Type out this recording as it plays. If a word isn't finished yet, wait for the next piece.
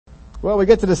Well, we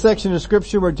get to the section of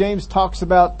Scripture where James talks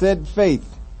about dead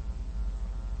faith.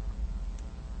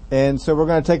 And so we're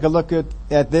going to take a look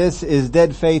at this. Is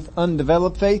dead faith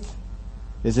undeveloped faith?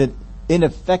 Is it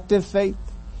ineffective faith?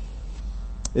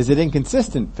 Is it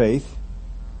inconsistent faith?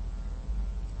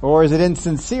 Or is it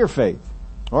insincere faith?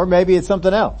 Or maybe it's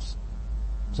something else.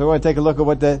 So we're going to take a look at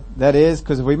what that is,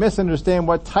 because if we misunderstand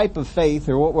what type of faith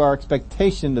or what our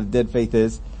expectation of dead faith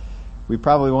is, we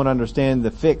probably won't understand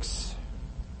the fix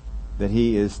that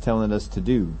he is telling us to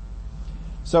do.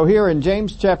 So here in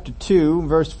James chapter 2,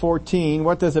 verse 14,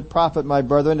 what does it profit, my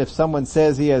brethren, if someone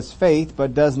says he has faith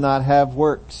but does not have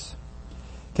works?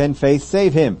 Can faith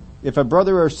save him? If a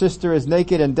brother or sister is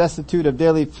naked and destitute of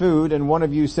daily food, and one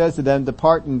of you says to them,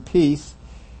 depart in peace,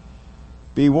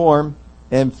 be warm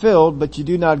and filled, but you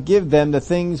do not give them the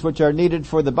things which are needed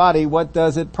for the body, what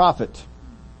does it profit?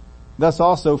 Thus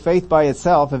also faith by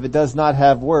itself, if it does not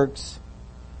have works,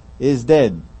 is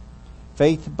dead.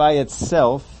 Faith by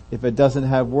itself, if it doesn't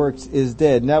have works, is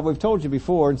dead. Now, we've told you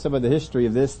before in some of the history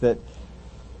of this that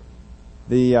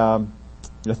the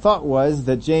thought was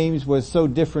that James was so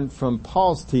different from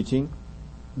Paul's teaching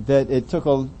that it took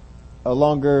a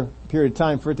longer period of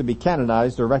time for it to be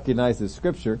canonized or recognized as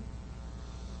Scripture.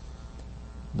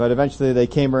 But eventually they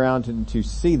came around to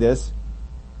see this.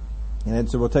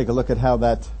 And so we'll take a look at how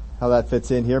that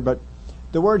fits in here. But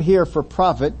the word here for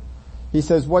profit, he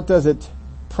says, what does it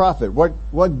profit?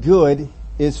 What good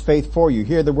is faith for you?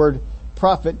 Here the word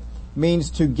profit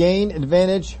means to gain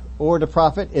advantage or to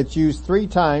profit. It's used 3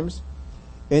 times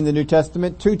in the New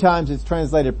Testament. 2 times it's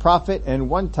translated profit, and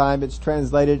 1 time it's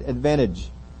translated advantage.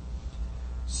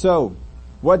 So,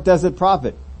 what does it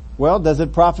profit? Well, does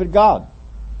it profit God?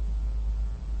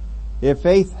 If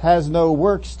faith has no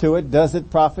works to it, does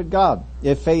it profit God?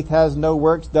 If faith has no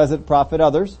works, does it profit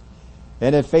others?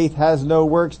 And if faith has no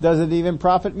works, does it even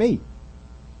profit me?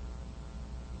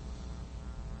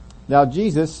 Now,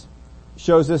 Jesus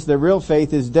shows us that real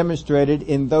faith is demonstrated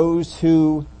in those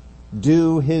who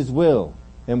do His will.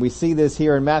 And we see this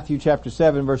here in Matthew chapter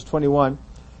 7, verse 21.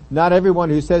 Not everyone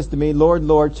who says to me, Lord,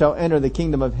 Lord, shall enter the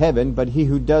kingdom of heaven, but he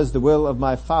who does the will of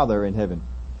my Father in heaven.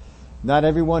 Not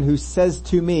everyone who says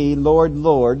to me, Lord,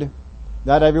 Lord,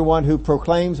 not everyone who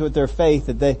proclaims with their faith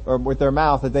or with their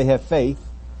mouth that they have faith.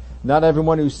 Not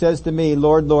everyone who says to me,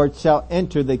 Lord, Lord, shall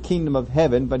enter the kingdom of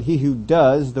heaven, but he who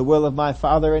does the will of my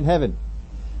Father in heaven.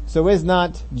 So is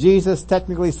not Jesus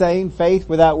technically saying faith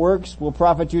without works will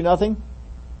profit you nothing?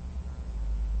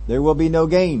 There will be no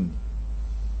gain.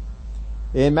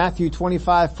 In Matthew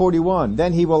 25:41,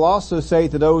 then he will also say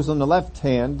to those on the left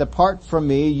hand, depart from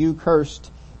me, you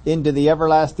cursed, into the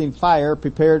everlasting fire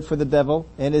prepared for the devil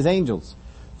and his angels.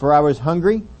 For I was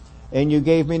hungry, and you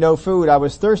gave me no food. I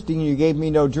was thirsty, and you gave me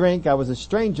no drink. I was a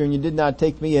stranger, and you did not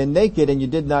take me in. Naked, and you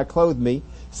did not clothe me.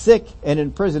 Sick and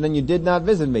in prison, and you did not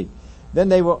visit me. Then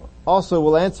they will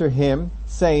answer him,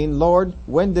 saying, Lord,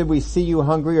 when did we see you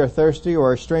hungry or thirsty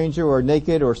or a stranger or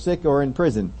naked or sick or in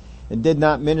prison, and did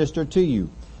not minister to you?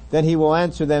 Then he will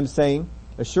answer them, saying,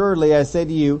 assuredly I say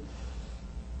to you,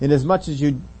 inasmuch as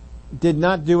you did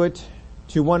not do it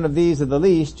to one of these of the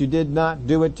least, you did not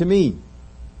do it to me.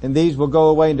 And these will go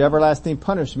away into everlasting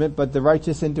punishment, but the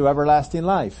righteous into everlasting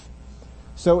life.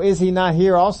 So is he not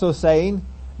here also saying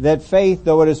that faith,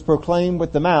 though it is proclaimed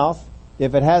with the mouth,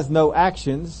 if it has no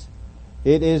actions,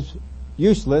 it is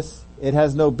useless, it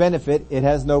has no benefit, it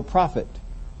has no profit?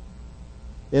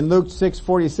 In Luke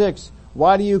 6:46,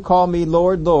 why do you call me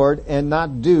Lord, Lord, and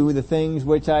not do the things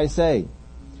which I say?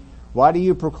 Why do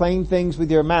you proclaim things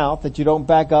with your mouth that you don't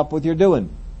back up with your doing?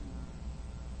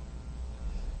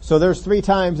 So there's 3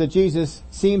 times that Jesus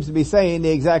seems to be saying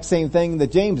the exact same thing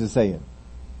that James is saying.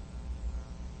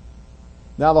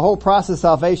 Now the whole process of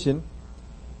salvation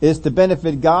is to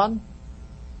benefit God,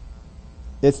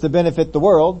 it's to benefit the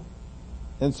world,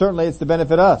 and certainly it's to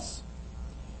benefit us.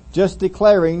 Just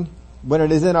declaring when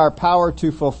it is in our power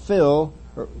to fulfill,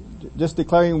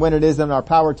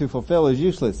 is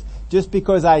useless. Just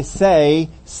because I say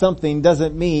something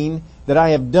doesn't mean that I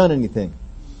have done anything.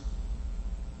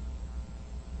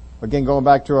 Again, going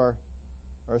back to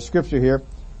our scripture here,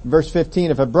 verse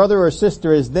 15, if a brother or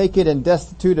sister is naked and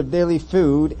destitute of daily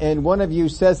food, and one of you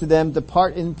says to them,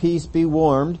 depart in peace, be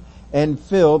warmed and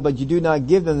filled, but you do not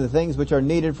give them the things which are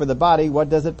needed for the body, what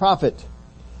does it profit?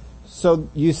 So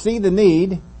you see the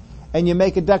need, and you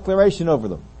make a declaration over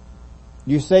them.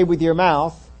 You say with your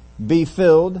mouth, be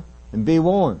filled and be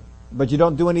warmed, but you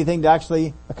don't do anything to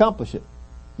actually accomplish it.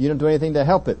 You don't do anything to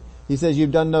help it. He says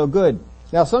you've done no good.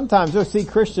 Now sometimes you'll see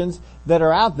Christians that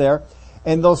are out there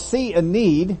and they'll see a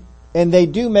need and they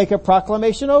do make a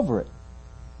proclamation over it.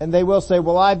 And they will say,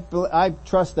 well, I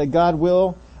trust that God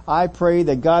will. I pray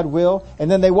that God will, and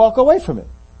then they walk away from it.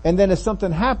 And then if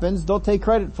something happens, they'll take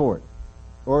credit for it.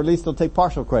 Or at least they'll take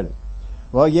partial credit.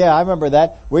 Well, yeah, I remember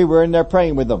that. We were in there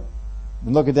praying with them.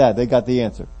 And look at that, they got the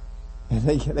answer. And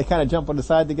they kind of jump on the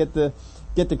side to get the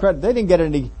credit. They didn't get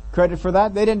any credit for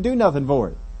that. They didn't do nothing for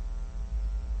it.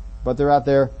 But they're out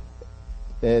there,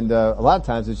 and a lot of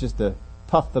times it's just to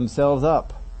puff themselves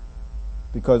up.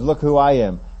 Because look who I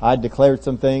am. I declared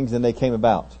some things and they came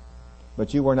about.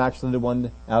 But you weren't actually the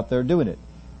one out there doing it.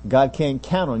 God can't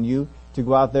count on you to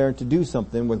go out there and to do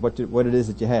something with what it is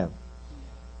that you have.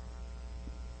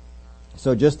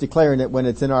 So just declaring it when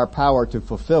it's in our power to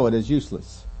fulfill it is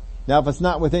useless. Now if it's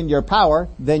not within your power,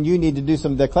 then you need to do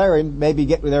some declaring, maybe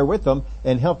get there with them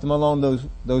and help them along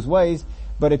those ways.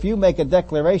 But if you make a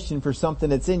declaration for something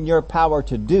that's in your power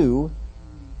to do,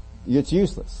 it's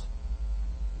useless.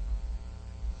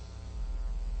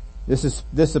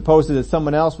 This supposes that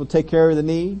someone else will take care of the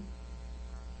need.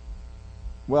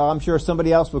 Well, I'm sure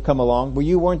somebody else will come along. Well,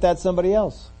 you weren't that somebody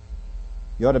else.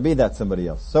 You ought to be that somebody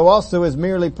else. So also is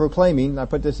merely proclaiming, I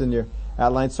put this in your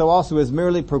outline, so also is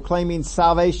merely proclaiming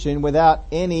salvation without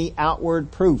any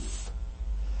outward proof.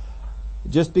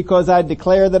 Just because I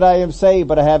declare that I am saved,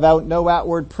 but I have no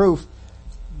outward proof,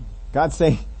 God's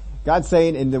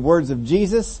saying in the words of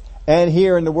Jesus and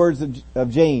here in the words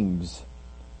of James,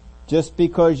 just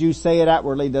because you say it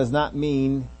outwardly does not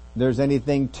mean there's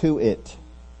anything to it.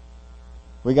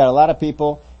 We got a lot of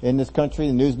people in this country,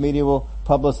 the news media will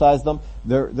publicize them.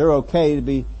 They're okay to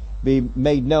be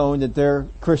made known that they're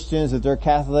Christians, that they're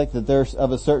Catholic, that they're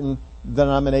of a certain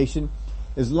denomination,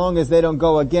 as long as they don't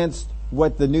go against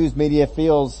what the news media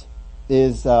feels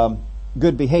is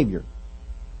good behavior,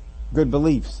 good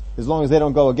beliefs. As long as they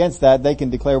don't go against that, they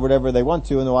can declare whatever they want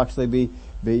to, and they'll actually be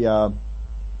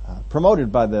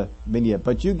promoted by the media.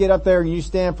 But you get up there and you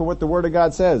stand for what the Word of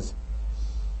God says.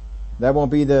 That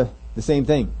won't be the same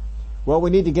thing. Well,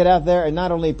 we need to get out there and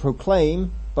not only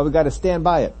proclaim, but we got to stand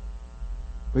by it.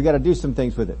 We got to do some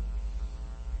things with it.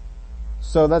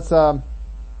 So let's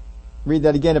read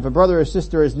that again. If a brother or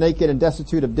sister is naked and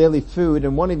destitute of daily food,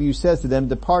 and one of you says to them,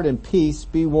 "Depart in peace,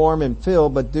 be warm and fill,"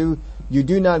 but you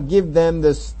do not give them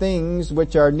the things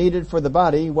which are needed for the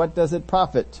body, what does it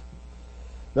profit?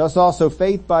 Thus also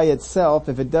faith by itself,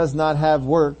 if it does not have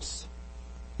works,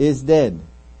 is dead.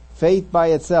 Faith by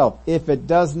itself, if it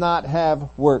does not have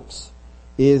works,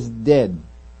 is dead.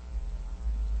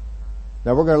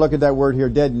 Now we're going to look at that word here,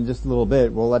 dead, in just a little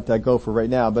bit. We'll let that go for right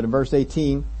now. But in verse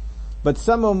 18, but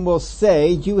someone will say,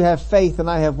 "You have faith and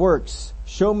I have works.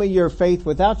 Show me your faith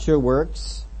without your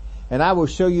works, and I will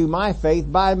show you my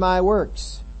faith by my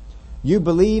works. You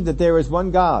believe that there is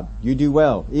one God. You do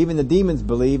well. Even the demons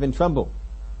believe and tremble.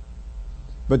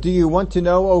 But do you want to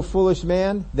know, O foolish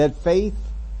man, that faith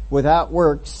without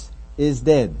works is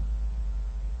dead?"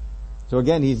 So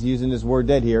again, he's using this word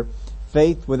dead here.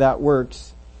 Faith without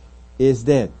works is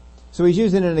dead. So he's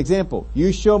using an example.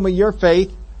 You show me your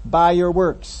faith by your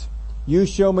works. You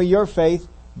show me your faith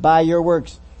by your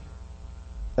works.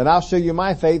 And I'll show you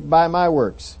my faith by my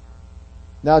works.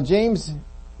 Now James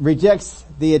rejects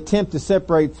the attempt to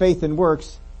separate faith and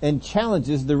works and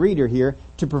challenges the reader here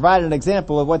to provide an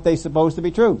example of what they suppose to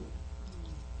be true.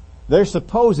 They're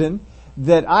supposing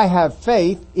that I have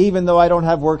faith even though I don't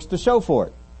have works to show for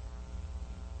it.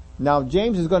 Now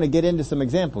James is going to get into some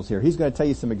examples here. He's going to tell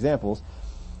you some examples,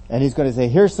 and he's going to say,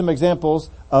 here's some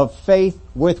examples of faith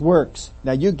with works.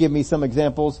 Now you give me some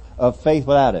examples of faith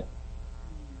without it.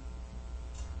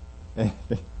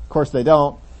 Of course they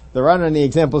don't. There aren't any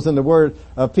examples in the Word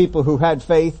of people who had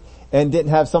faith and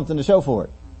didn't have something to show for it.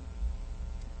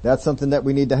 That's something that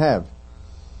we need to have.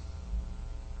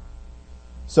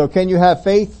 So can you have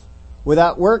faith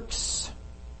without works?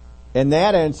 And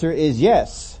that answer is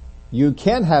yes. You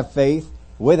can have faith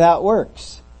without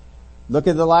works. Look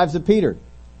at the lives of Peter.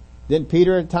 Didn't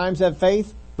Peter at times have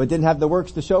faith, but didn't have the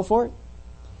works to show for it?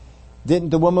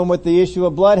 Didn't the woman with the issue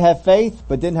of blood have faith,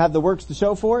 but didn't have the works to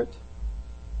show for it?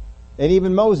 And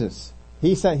even Moses,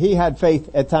 he had faith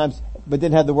at times, but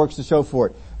didn't have the works to show for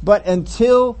it. But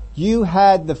until you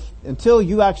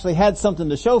actually had something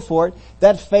to show for it,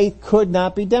 that faith could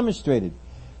not be demonstrated.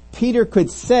 Peter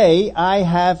could say, "I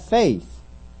have faith,"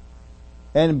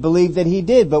 and believe that he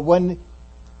did, but when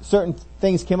certain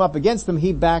things came up against him,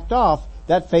 he backed off.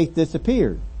 That faith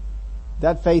disappeared.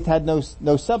 That faith had no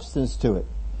substance to it.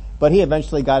 But he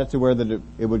eventually got it to where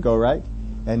it would go right,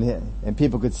 and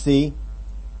people could see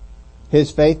his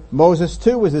faith. Moses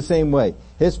too was the same way.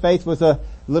 His faith was a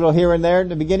little here and there in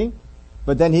the beginning,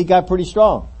 but then he got pretty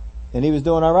strong, and he was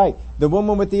doing all right. The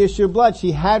woman with the issue of blood,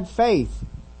 she had faith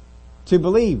to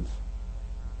believe,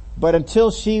 but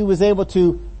until she was able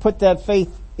to put that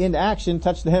faith in action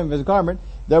touched the hem of his garment,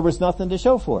 there was nothing to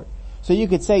show for it. So you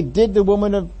could say, did the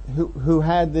woman who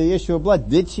had the issue of blood,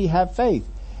 did she have faith?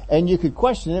 And you could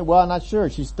question it. Well, I'm not sure.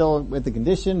 She's still with the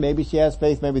condition. Maybe she has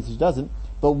faith. Maybe she doesn't.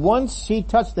 But once she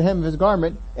touched the hem of his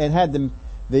garment and had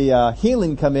the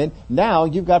healing come in, now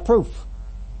you've got proof.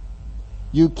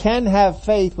 You can have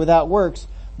faith without works,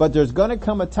 but there's going to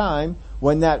come a time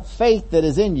when that faith that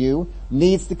is in you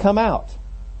needs to come out.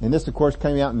 And this, of course,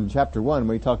 came out in chapter 1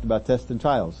 when he talked about tests and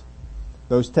trials.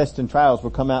 Those tests and trials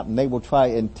will come out and they will try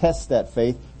and test that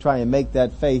faith, try and make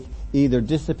that faith either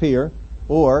disappear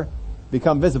or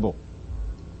become visible.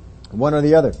 One or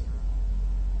the other.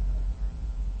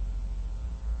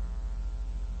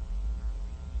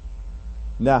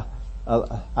 Now,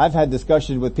 I've had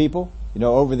discussions with people,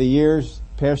 over the years,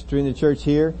 pastoring the church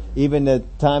here, even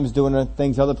at times doing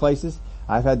things other places.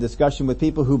 I've had discussion with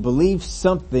people who believe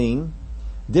something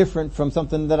different from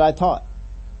something that I taught.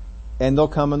 And they'll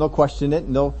come and they'll question it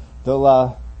and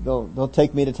they'll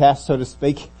take me to task, so to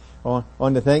speak,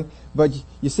 on the thing. But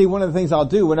you see, one of the things I'll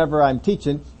do whenever I'm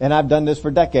teaching, and I've done this for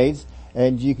decades,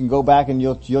 and you can go back and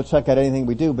you'll check out anything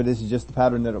we do, but this is just the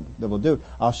pattern that we'll do.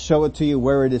 I'll show it to you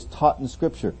where it is taught in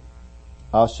Scripture.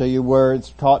 I'll show you where it's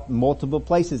taught in multiple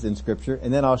places in Scripture,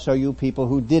 and then I'll show you people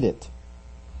who did it.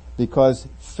 Because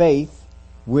faith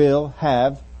will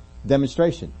have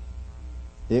demonstration.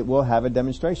 It will have a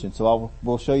demonstration. So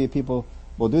we'll show you people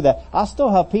will do that. I'll still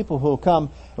have people who will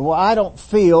come and, well, I don't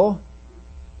feel,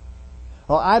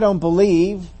 well, I don't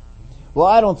believe, well,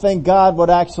 I don't think God would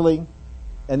actually,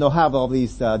 and they'll have all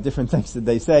these different things that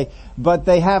they say, but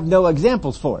they have no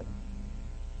examples for it.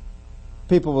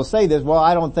 People will say this, well,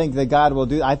 I don't think that God will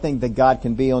do, I think that God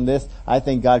can be on this, I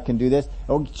think God can do this.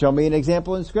 Oh, show me an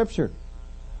example in Scripture.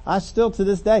 I still, to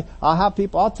this day,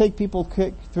 I'll take people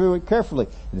through it carefully.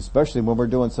 And especially when we're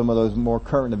doing some of those more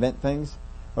current event things.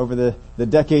 Over the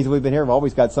decades we've been here, we've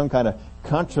always got some kind of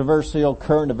controversial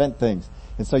current event things.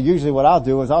 And so usually what I'll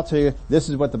do is I'll tell you, this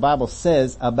is what the Bible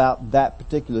says about that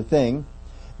particular thing.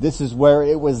 This is where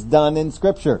it was done in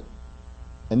Scripture.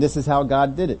 And this is how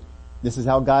God did it. This is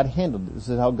how God handled it. This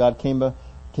is how God came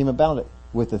about it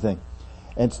with the thing.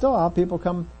 And still I'll have people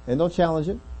come and they'll challenge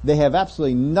it. They have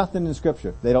absolutely nothing in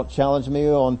Scripture. They don't challenge me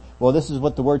on, well, this is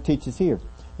what the Word teaches here.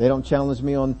 They don't challenge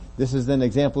me on, this is an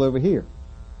example over here.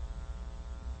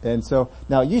 And so,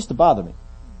 now it used to bother me.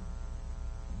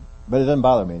 But it doesn't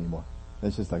bother me anymore.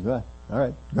 It's just like, all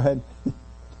right, go ahead.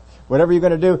 Whatever you're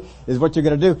going to do is what you're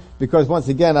going to do. Because once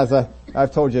again, as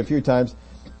I've told you a few times,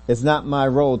 it's not my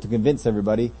role to convince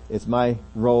everybody. It's my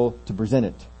role to present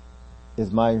it.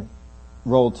 It's my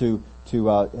role to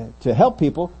help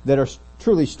people that are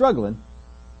truly struggling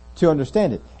to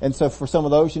understand it. And so for some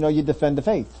of those, you defend the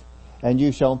faith. And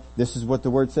you show them, this is what the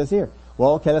Word says here.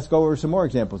 Well, okay, let's go over some more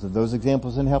examples. If those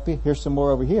examples didn't help you, here's some more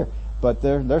over here. But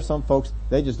there's some folks,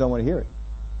 they just don't want to hear it.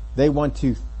 They want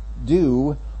to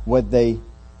do what they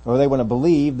want to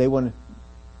believe, they want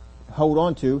to hold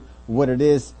on to what it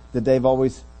is that they've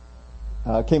always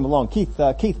came along.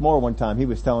 Keith Moore one time, he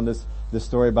was telling this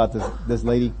story about this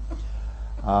lady.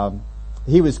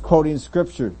 He was quoting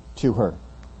Scripture to her.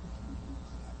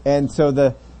 And so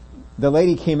the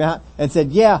lady came out and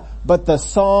said, yeah, but the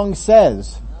song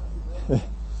says.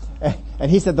 And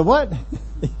he said, the what?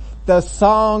 The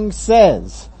song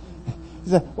says. He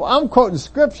said, well, I'm quoting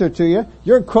Scripture to you.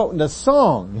 You're quoting a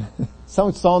song.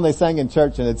 Some song they sang in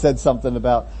church and it said something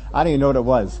about, I don't even know what it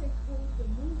was.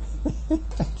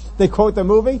 They quote the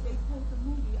movie?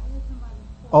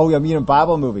 Oh, you mean a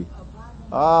Bible movie?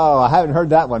 Oh, I haven't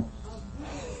heard that one.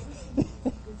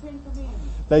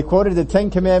 They quoted the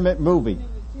Ten Commandment movie.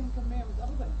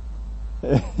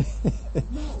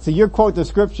 So you're quoting the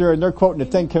Scripture and they're quoting the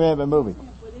Ten Commandment movie.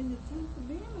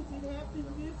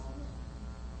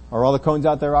 Are all the cones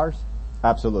out there ours?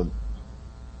 Absolutely.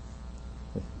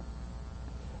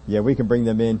 Yeah, we can bring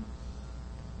them in.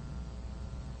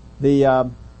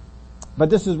 But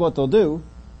this is what they'll do.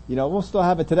 We'll still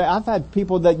have it today. I've had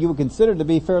people that you would consider to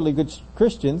be fairly good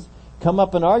Christians come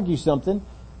up and argue something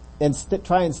and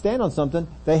try and stand on something.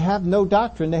 They have no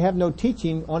doctrine. They have no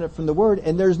teaching on it from the Word,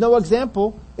 and there's no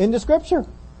example in the Scripture.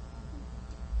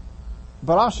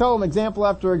 But I'll show them example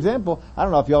after example. I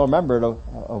don't know if y'all remember it a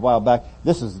while back.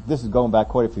 This is going back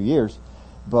quite a few years.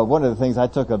 But one of the things I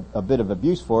took a bit of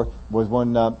abuse for was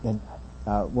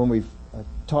when we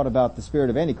taught about the spirit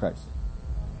of Antichrist.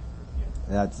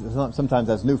 Sometimes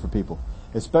that's new for people,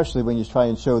 especially when you try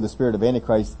and show the spirit of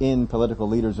Antichrist in political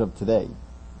leaders of today,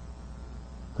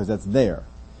 because that's there.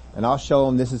 And I'll show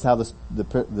them this is how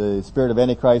the spirit of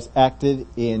Antichrist acted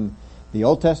in the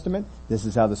Old Testament. This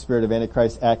is how the spirit of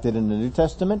Antichrist acted in the New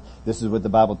Testament. This is what the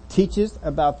Bible teaches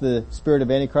about the spirit of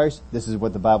Antichrist. This is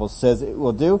what the Bible says it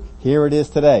will do. Here it is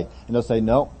today. And they'll say,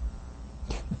 no.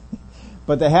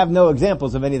 But they have no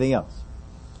examples of anything else.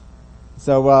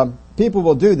 So people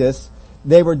will do this.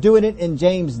 They were doing it in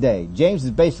James' day. James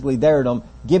is basically there at them.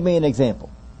 Give me an example.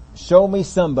 Show me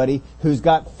somebody who's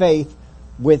got faith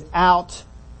without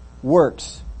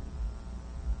works.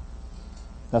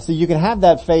 Now see, you can have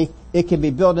that faith. It can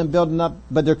be building up,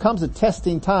 but there comes a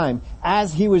testing time,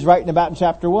 as he was writing about in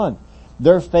chapter 1.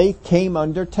 Their faith came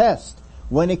under test.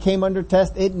 When it came under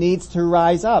test, it needs to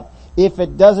rise up. If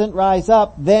it doesn't rise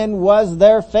up, then was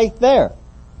their faith there?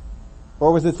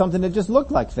 Or was it something that just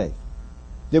looked like faith?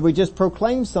 Did we just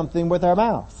proclaim something with our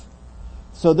mouth?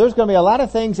 So there's going to be a lot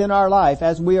of things in our life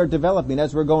as we are developing,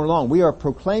 as we're going along. We are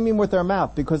proclaiming with our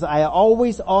mouth because I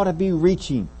always ought to be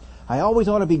reaching. I always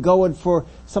ought to be going for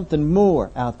something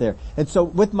more out there. And so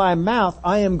with my mouth,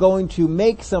 I am going to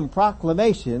make some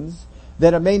proclamations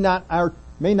that may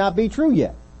not be true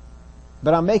yet.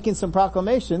 But I'm making some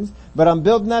proclamations, but I'm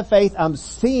building that faith. I'm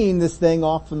seeing this thing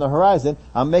off from the horizon.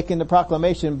 I'm making the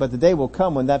proclamation, but the day will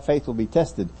come when that faith will be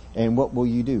tested. And what will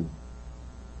you do?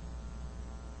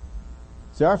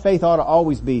 So our faith ought to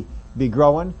always be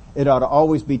growing. It ought to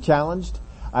always be challenged.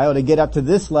 I ought to get up to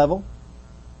this level.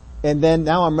 And then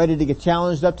now I'm ready to get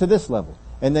challenged up to this level.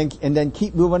 And then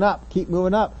keep moving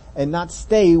up, and not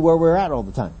stay where we're at all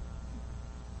the time.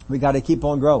 We gotta keep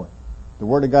on growing. The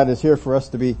Word of God is here for us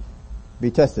to be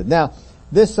tested. Now,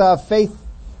 this faith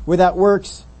without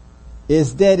works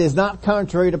is dead is not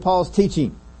contrary to Paul's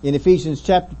teaching. In Ephesians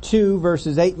chapter 2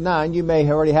 verses 8 and 9, you may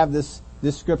already have this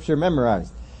scripture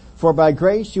memorized. For by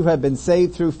grace you have been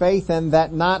saved through faith, and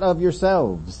that not of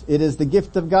yourselves. It is the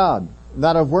gift of God,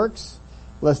 not of works,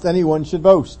 lest anyone should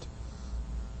boast.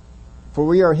 For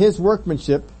we are his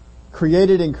workmanship,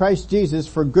 created in Christ Jesus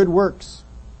for good works,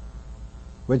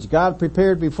 which God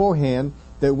prepared beforehand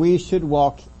that we should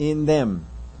walk in them.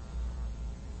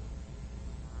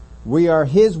 We are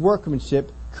his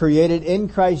workmanship, created in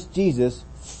Christ Jesus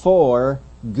for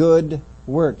good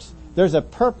works. There's a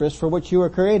purpose for which you were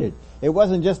created. It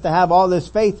wasn't just to have all this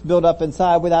faith built up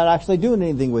inside without actually doing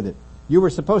anything with it. You were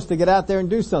supposed to get out there and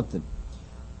do something.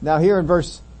 Now here in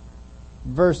verse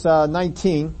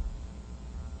 19,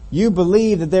 you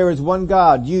believe that there is one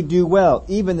God. You do well.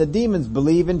 Even the demons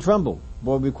believe and tremble.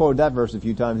 Boy, we quoted that verse a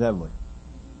few times, haven't we?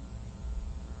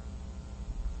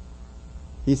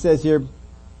 He says here,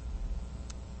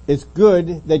 it's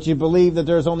good that you believe that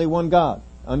there's only one God.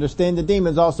 Understand the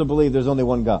demons also believe there's only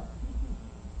one God.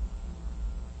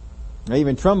 They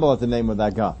even tremble at the name of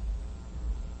that God.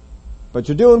 But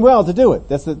you're doing well to do it.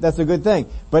 That's a good thing.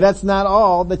 But that's not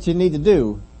all that you need to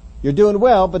do. You're doing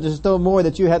well, but there's still more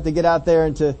that you have to get out there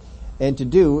and to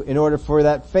do in order for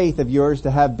that faith of yours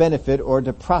to have benefit or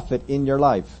to profit in your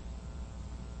life.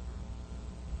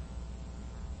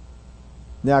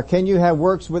 Now, can you have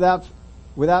works without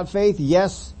faith?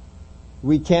 Yes,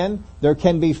 we can. There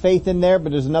can be faith in there,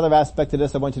 but there's another aspect to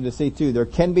this I want you to see too. There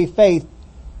can be faith.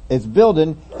 It's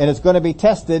building and it's going to be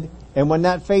tested. And when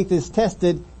that faith is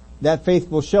tested, that faith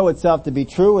will show itself to be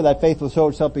true, or that faith will show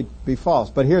itself to be false.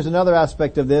 But here's another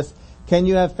aspect of this. Can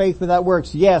you have faith without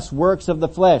works? Yes, works of the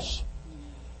flesh.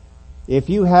 If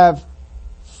you have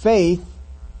faith,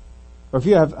 or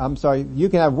you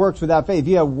can have works without faith. If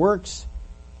you have works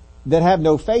that have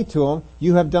no faith to them,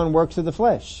 you have done works of the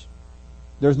flesh.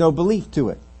 There's no belief to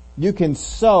it. You can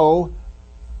sow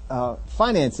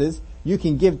finances, you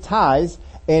can give tithes,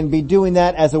 and be doing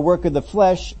that as a work of the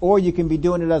flesh, or you can be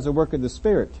doing it as a work of the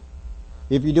Spirit.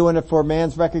 If you're doing it for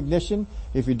man's recognition,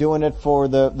 if you're doing it for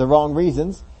the wrong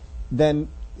reasons, then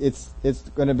it's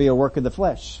going to be a work of the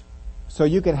flesh. So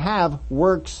you can have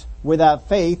works without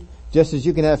faith, just as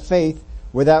you can have faith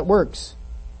without works.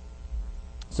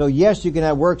 So yes, you can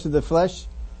have works of the flesh,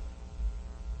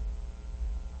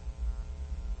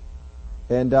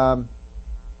 and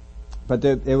but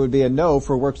it would be a no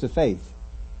for works of faith.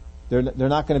 They're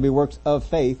not going to be works of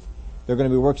faith. They're going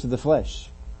to be works of the flesh.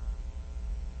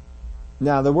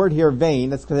 Now, the word here,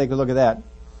 vain, let's take a look at that.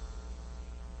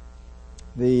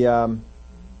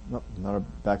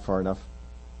 Not back far enough.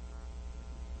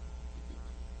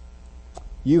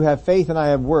 You have faith and I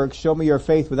have works. Show me your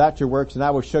faith without your works, and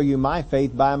I will show you my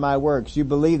faith by my works. You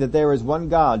believe that there is one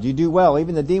God. You do well.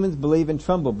 Even the demons believe and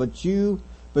tremble. But do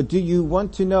you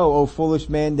want to know, O foolish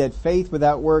man, that faith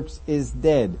without works is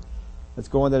dead? Let's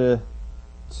go on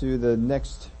to the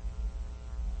next.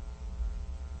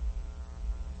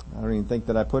 I don't even think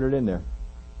that I put it in there.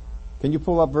 Can you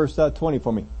pull up verse 20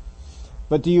 for me?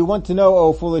 But do you want to know,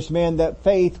 O foolish man, that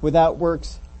faith without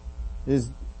works is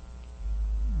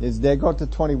is dead. Go to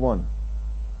 21.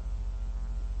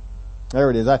 There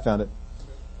it is. I found it.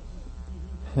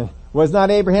 Was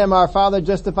not Abraham our father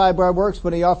justified by works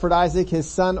when he offered Isaac his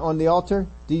son on the altar?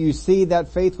 Do you see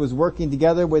that faith was working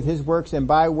together with his works, and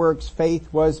by works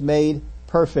faith was made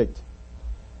perfect?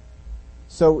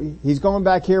 So he's going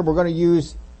back here. We're going to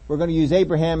use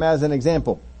Abraham as an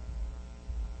example.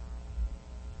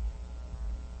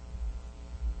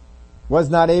 Was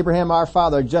not Abraham our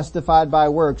father justified by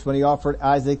works when he offered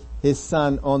Isaac his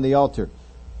son on the altar?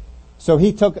 So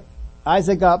he took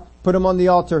Isaac up, put him on the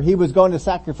altar. He was going to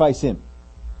sacrifice him.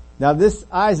 Now this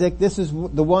Isaac, this is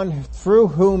the one through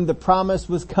whom the promise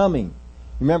was coming.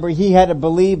 Remember, he had to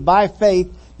believe by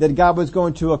faith that God was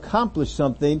going to accomplish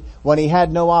something when he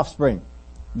had no offspring.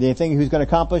 The thing he was going to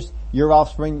accomplish, your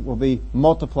offspring will be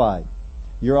multiplied.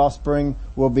 Your offspring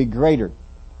will be greater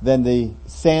than the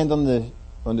sand on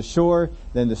the shore,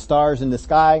 than the stars in the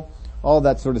sky, all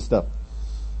that sort of stuff.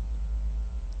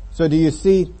 So do you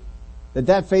see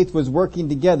that faith was working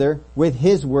together with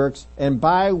his works, and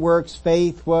by works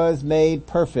faith was made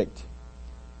perfect?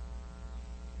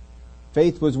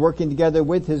 Faith was working together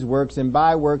with his works, and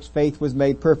by works faith was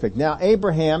made perfect. Now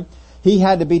Abraham, he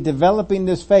had to be developing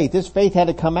this faith. This faith had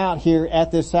to come out here at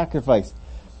this sacrifice.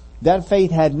 That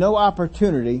faith had no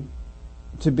opportunity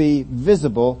to be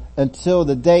visible until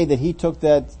the day that he took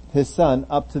his son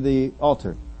up to the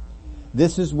altar.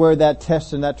 This is where that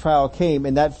test and that trial came,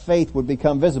 and that faith would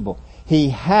become visible. He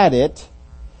had it,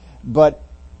 but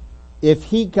if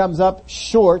he comes up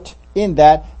short in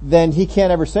that, then he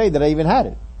can't ever say that I even had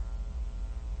it,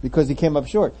 because he came up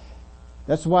short.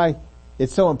 That's why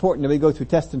it's so important that we go through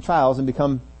tests and trials and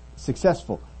become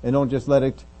successful, and don't just let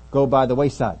it go by the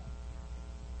wayside.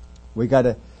 We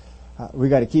gotta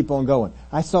keep on going.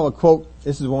 I saw a quote.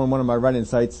 This is one of my running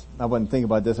sites. I wasn't thinking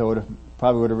about this. I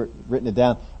probably would have written it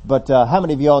down. But how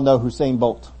many of you all know Usain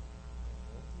Bolt?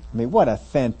 I mean, what a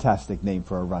fantastic name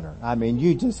for a runner. I mean,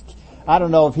 I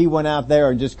don't know if he went out there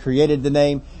and just created the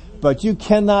name, but you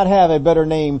cannot have a better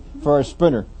name for a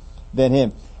sprinter than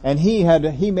him. And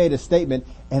he made a statement,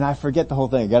 and I forget the whole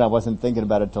thing. Again, I wasn't thinking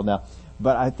about it till now.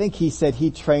 But I think he said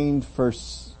he trained for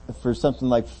something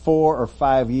like 4 or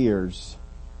 5 years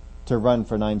to run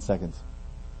for 9 seconds.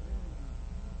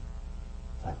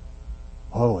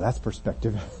 Oh, that's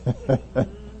perspective.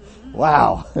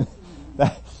 Wow.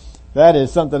 That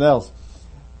is something else.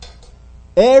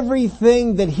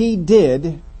 Everything that he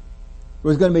did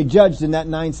was going to be judged in that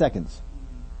 9 seconds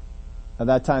of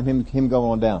that time, him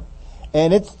going on down.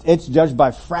 And it's judged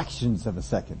by fractions of a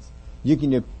second. You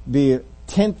can be a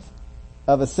tenth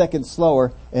of a second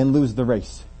slower and lose the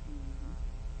race.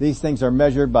 These things are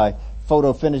measured by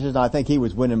photo finishes. Now, I think he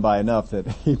was winning by enough that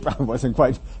he probably wasn't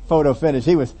quite photo finish.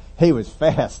 He was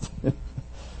fast.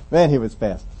 Man, he was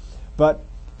fast. But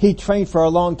he trained for a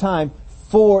long time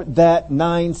for that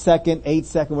 9 second, 8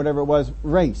 second, whatever it was,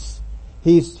 race.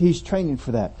 He's training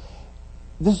for that.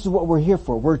 This is what we're here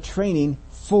for. We're training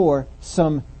for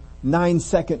some 9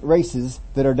 second races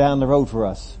that are down the road for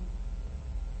us.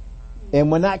 And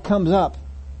when that comes up,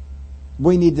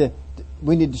 we need to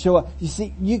show up. You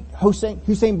see,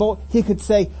 Usain Bolt, he could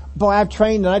say, boy, I've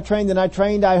trained and I trained and I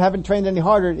trained. I haven't trained any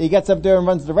harder. He gets up there and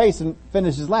runs the race and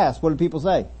finishes last. What do people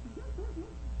say?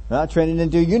 Well, training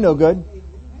didn't do you no good.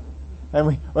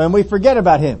 And we forget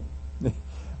about him.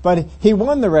 But he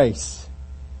won the race.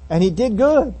 And he did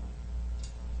good.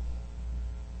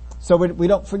 So we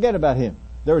don't forget about him.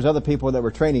 There was other people that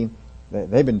were training.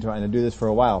 They've been trying to do this for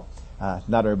a while.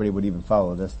 Not everybody would even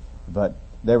follow this. But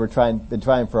they were been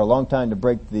trying for a long time to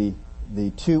break the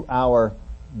 2-hour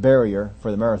barrier for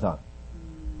the marathon.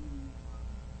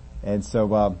 And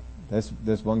so,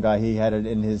 this one guy, he had it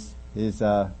in his he's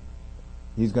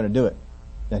gonna do it.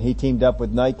 And he teamed up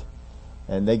with Nike,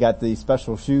 and they got these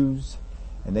special shoes,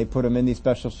 and they put him in these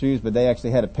special shoes, but they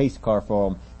actually had a pace car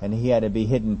for him, and he had to be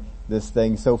hitting this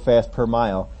thing so fast per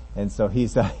mile. And so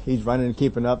he's running and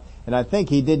keeping up. And I think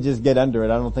he did just get under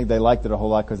it. I don't think they liked it a whole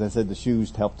lot because I said the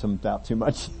shoes helped him out too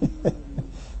much.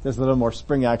 There's a little more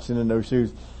spring action in those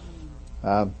shoes.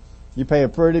 You pay a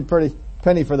pretty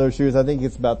penny for those shoes. I think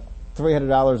it's about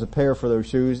 $300 a pair for those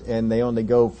shoes, and they only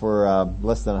go for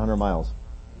less than 100 miles.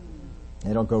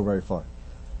 They don't go very far.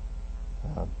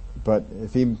 But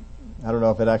I don't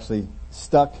know if it actually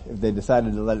stuck, if they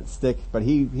decided to let it stick, but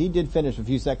he did finish a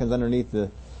few seconds underneath the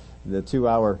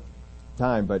 2-hour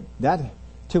time, but that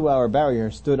 2-hour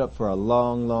barrier stood up for a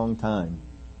long, long time.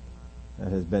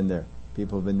 That has been there.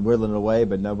 People have been whittling it away,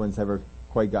 but no one's ever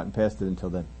quite gotten past it until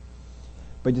then.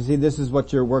 But you see, this is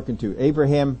what you're working to.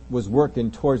 Abraham was working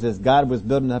towards this. God was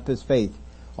building up his faith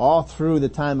all through the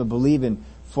time of believing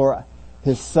for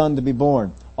his son to be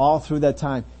born, all through that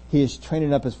time, he is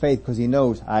training up his faith because he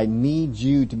knows, I need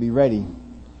you to be ready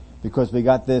because we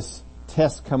got this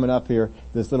test coming up here,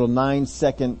 this little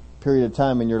 9-second period of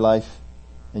time in your life,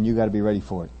 and you got to be ready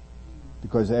for it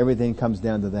because everything comes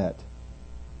down to that,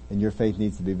 and your faith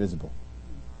needs to be visible.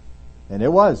 And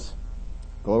it was.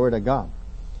 Glory to God.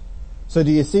 So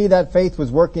do you see that faith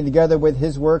was working together with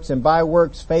his works, and by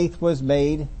works faith was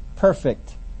made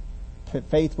perfect.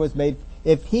 Faith was made.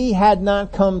 If he had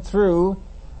not come through,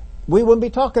 we wouldn't be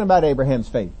talking about Abraham's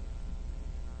faith.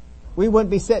 We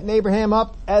wouldn't be setting Abraham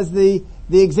up as the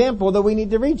example that we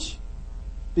need to reach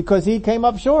because he came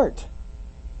up short.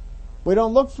 We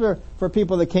don't look for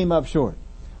people that came up short.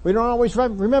 We don't always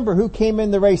remember who came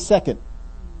in the race second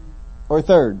or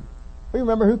third. We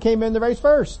remember who came in the race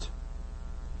first.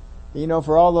 You know,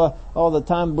 for all the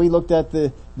time we looked at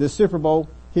the Super Bowl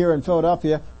here in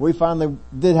Philadelphia, we finally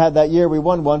did have that year we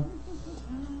won one.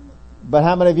 But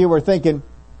how many of you were thinking,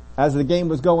 as the game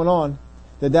was going on,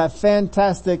 that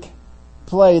fantastic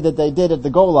play that they did at the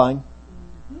goal line,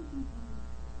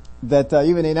 that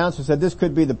even the announcer said this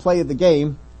could be the play of the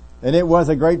game, and it was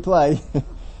a great play.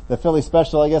 The Philly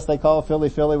special, I guess they call it,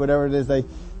 Philly, whatever it is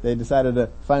they decided to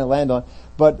finally land on.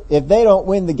 But if they don't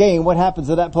win the game, what happens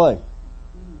to that play?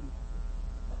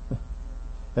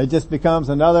 It just becomes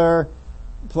another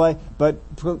play.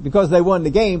 But because they won the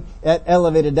game, it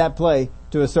elevated that play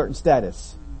to a certain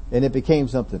status. And it became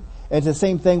something. And it's the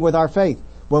same thing with our faith.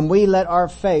 When we let our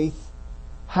faith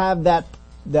have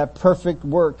that perfect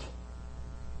work,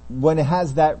 when it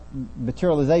has that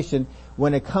materialization,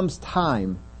 when it comes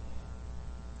time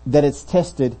that it's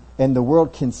tested and the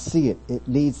world can see it, it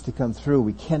needs to come through.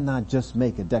 We cannot just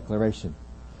make a declaration.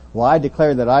 Well, I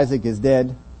declare that Isaac is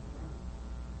dead.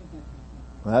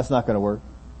 Well, that's not going to work.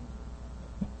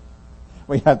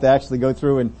 We have to actually go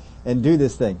through and do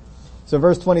this thing. So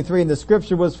verse 23, and the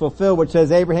scripture was fulfilled which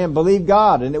says, Abraham believed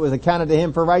God, and it was accounted to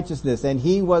him for righteousness, and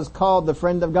he was called the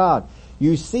friend of God.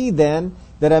 You see then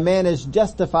that a man is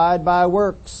justified by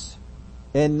works,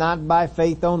 and not by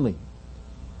faith only.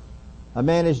 A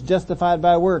man is justified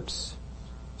by works.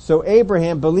 So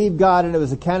Abraham believed God, and it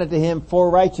was accounted to him for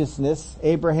righteousness.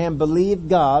 Abraham believed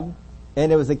God,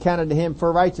 and it was accounted to him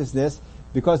for righteousness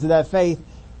because of that faith.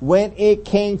 When it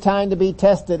came time to be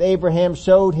tested, Abraham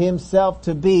showed himself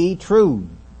to be true.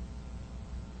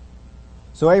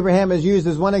 So Abraham is used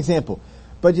as one example.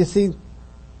 But you see,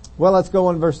 well, let's go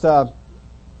on let's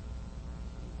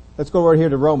go over here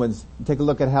to Romans and take a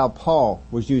look at how Paul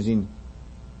was using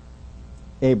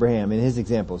Abraham in his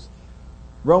examples.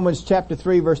 Romans chapter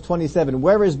 3 verse 27.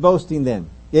 Where is boasting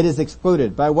then? It is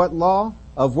excluded. By what law?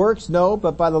 Of works? No,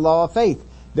 but by the law of faith.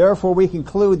 Therefore we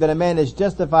conclude that a man is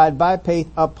justified by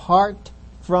faith apart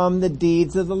from the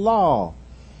deeds of the law.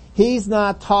 He's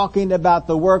not talking about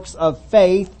the works of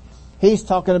faith. He's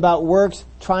talking about works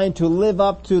trying to live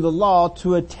up to the law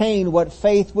to attain what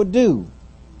faith would do.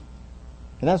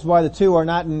 And that's why the two are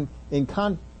not in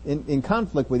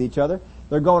conflict with each other.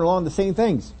 They're going along the same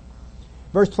things.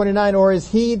 Verse 29, or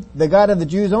is he the God of the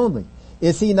Jews only?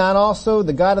 Is he not also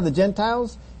the God of the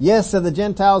Gentiles? Yes, of the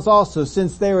Gentiles also,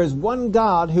 since there is one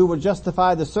God who will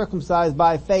justify the circumcised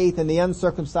by faith and the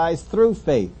uncircumcised through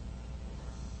faith.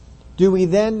 Do we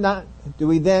then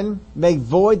make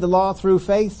void the law through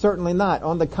faith? Certainly not.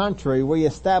 On the contrary, we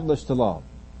establish the law.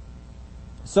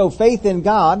 So faith in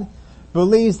God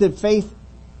believes that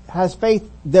has faith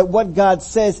that what God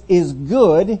says is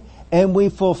good, and we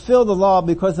fulfill the law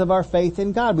because of our faith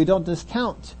in God. We don't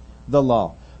discount the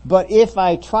law. But if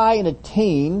I try and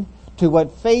attain to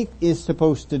what faith is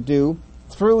supposed to do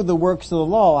through the works of the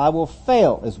law, I will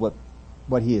fail, is what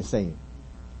he is saying.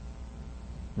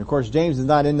 And of course, James is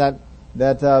not in that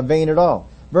vein at all.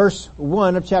 Verse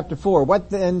 1 of chapter 4.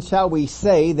 What then shall we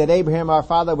say that Abraham our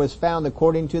father was found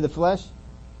according to the flesh?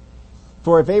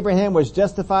 For if Abraham was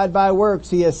justified by works,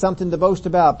 he has something to boast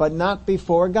about, but not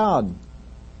before God.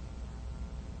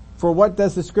 For what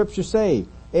does the scripture say?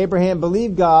 Abraham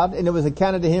believed God, and it was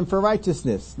accounted to him for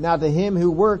righteousness. Now to him who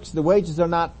works, the wages are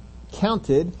not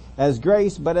counted as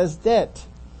grace, but as debt.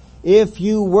 If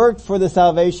you worked for the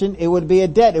salvation, it would be a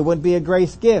debt. It wouldn't be a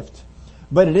grace gift.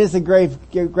 But it is a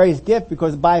grace gift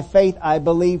because by faith I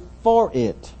believe for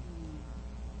it.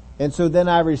 And so then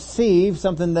I receive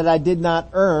something that I did not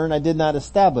earn, I did not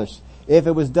establish. If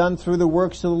it was done through the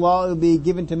works of the law, it would be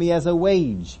given to me as a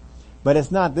wage. But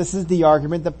it's not. This is the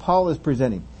argument that Paul is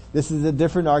presenting. This is a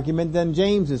different argument than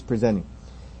James is presenting.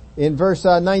 In verse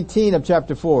 19 of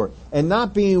chapter 4, and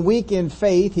not being weak in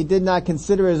faith, he did not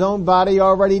consider his own body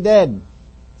already dead,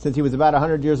 since he was about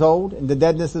 100 years old, in the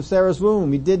deadness of Sarah's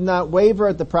womb. He did not waver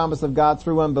at the promise of God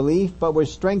through unbelief, but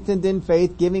was strengthened in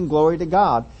faith, giving glory to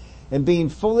God, and being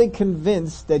fully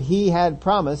convinced that he had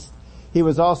promised, he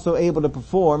was also able to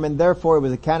perform, and therefore it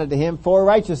was accounted to him for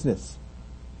righteousness.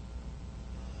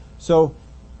 So,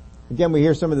 again, we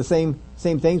hear some of the same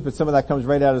things, but some of that comes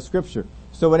right out of Scripture.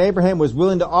 So when Abraham was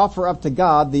willing to offer up to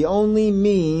God the only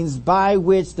means by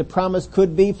which the promise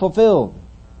could be fulfilled.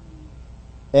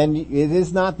 And it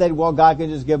is not that, well, God can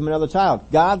just give him another child.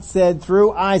 God said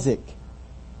through Isaac,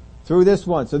 through this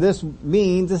one. So this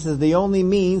is the only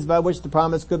means by which the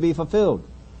promise could be fulfilled.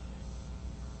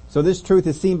 So this truth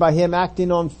is seen by him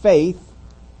acting on faith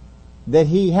that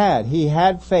he had. He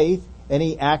had faith and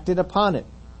he acted upon it.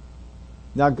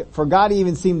 Now, for God, he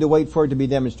even seemed to wait for it to be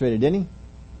demonstrated, didn't he?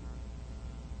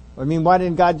 I mean, why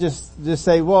didn't God just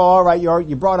say, well, all right,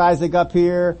 you brought Isaac up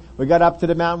here. We got up to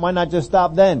the mountain. Why not just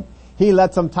stop then? He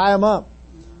lets them tie him up.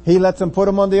 He lets them put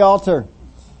him on the altar.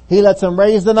 He lets them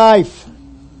raise the knife.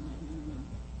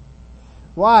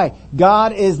 Why?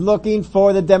 God is looking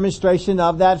for the demonstration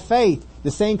of that faith.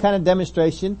 The same kind of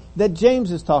demonstration that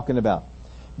James is talking about.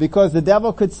 Because the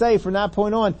devil could say from that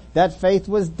point on, that faith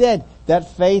was dead.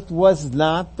 That faith was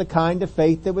not the kind of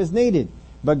faith that was needed.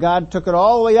 But God took it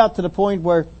all the way up to the point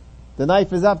where the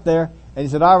knife is up there, and he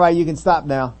said, all right, you can stop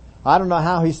now. I don't know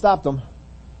how he stopped them.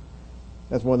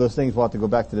 That's one of those things we'll have to go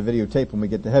back to the videotape when we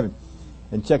get to heaven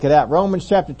and check it out. Romans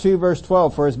chapter 2 verse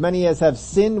 12, for as many as have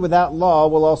sinned without law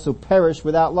will also perish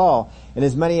without law, and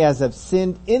as many as have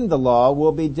sinned in the law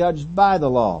will be judged by the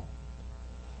law.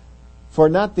 For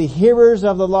not the hearers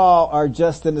of the law are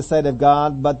just in the sight of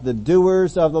God, but the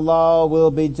doers of the law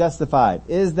will be justified.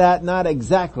 Is that not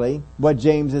exactly what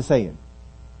James is saying?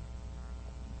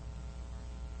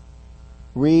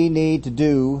 We need to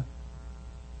do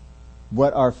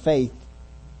what our faith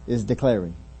is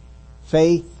declaring.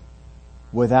 Faith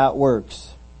without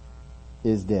works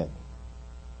is dead.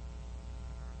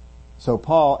 So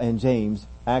Paul and James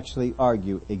actually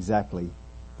argue exactly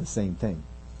the same thing.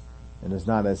 And it's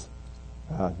not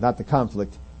the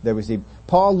conflict that we see.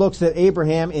 Paul looks at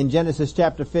Abraham in Genesis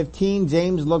chapter 15.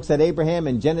 James looks at Abraham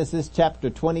in Genesis chapter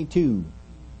 22.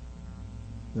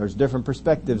 There's different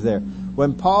perspectives there.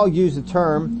 When Paul used the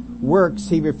term works,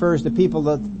 he refers to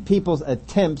people's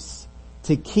attempts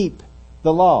to keep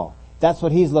the law. That's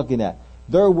what he's looking at.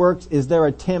 Their works is their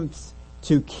attempts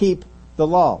to keep the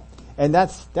law. And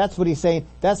that's what he's saying.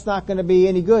 That's not going to be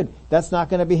any good. That's not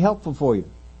going to be helpful for you.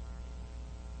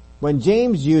 When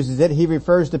James uses it, he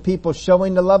refers to people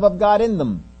showing the love of God in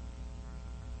them.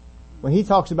 When he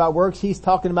talks about works, he's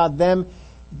talking about them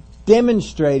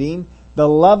demonstrating the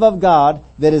love of God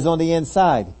that is on the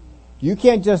inside. You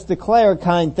can't just declare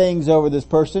kind things over this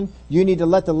person. You need to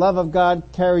let the love of God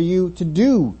carry you to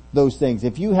do those things.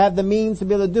 If you have the means to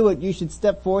be able to do it, you should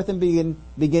step forth and begin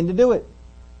to do it.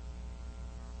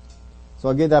 So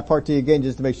I'll give that part to you again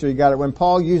just to make sure you got it. When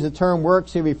Paul used the term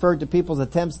works, he referred to people's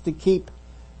attempts to keep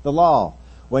the law.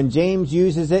 When James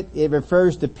uses it, it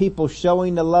refers to people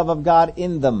showing the love of God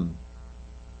in them.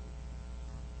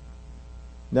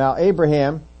 Now,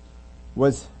 Abraham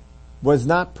was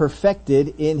not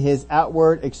perfected in his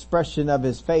outward expression of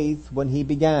his faith when he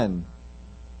began.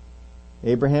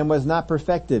 Abraham was not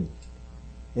perfected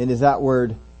in his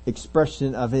outward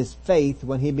expression of his faith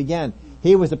when he began.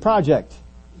 He was a project.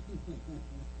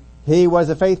 He was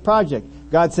a faith project.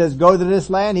 God says, go to this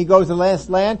land. He goes to this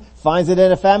land, finds it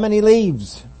in a famine, he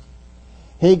leaves.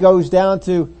 He goes down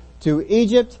to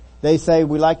Egypt. They say,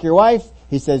 we like your wife.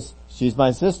 He says, she's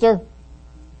my sister.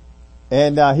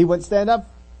 And he wouldn't stand up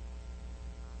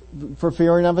for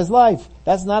fearing of his life.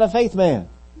 That's not a faith man.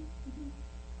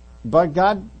 But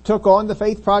God took on the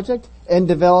faith project and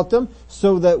developed him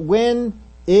so that when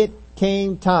it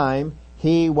came time,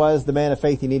 he was the man of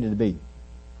faith he needed to be.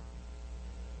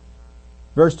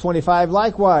 Verse 25,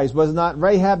 likewise, was not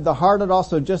Rahab the harlot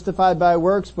also justified by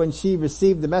works when she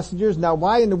received the messengers? Now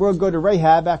why in the world go to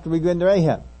Rahab after we go into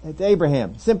Rahab? It's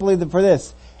Abraham. Simply for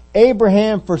this.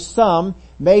 Abraham for some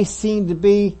may seem to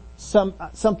be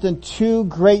something too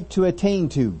great to attain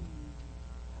to.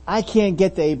 I can't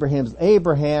get to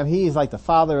Abraham, he's like the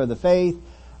father of the faith.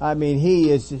 I mean,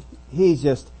 he's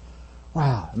just,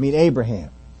 wow. I mean,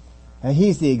 Abraham. And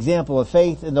he's the example of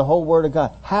faith in the whole Word of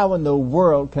God. How in the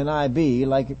world can I be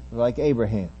like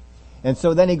Abraham? And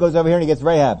so then he goes over here and he gets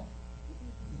Rahab.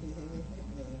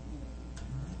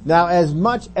 Now, as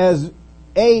much as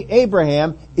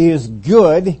Abraham is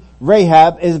good,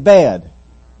 Rahab is bad.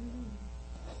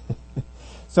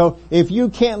 So if you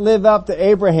can't live up to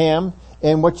Abraham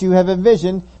and what you have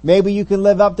envisioned, maybe you can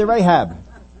live up to Rahab.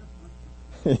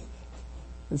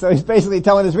 And so he's basically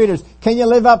telling his readers, can you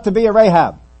live up to be a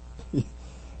Rahab?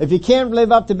 If you can't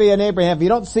live up to be an Abraham, if you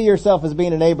don't see yourself as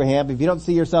being an Abraham, if you don't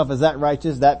see yourself as that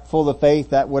righteous, that full of faith,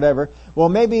 that whatever, well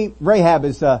maybe Rahab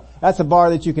is, that's a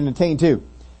bar that you can attain to.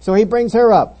 So he brings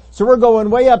her up. So we're going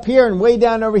way up here and way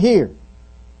down over here.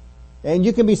 And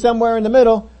you can be somewhere in the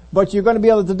middle, but you're going to be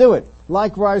able to do it.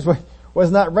 Likewise,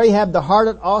 was not Rahab the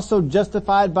harlot also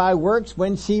justified by works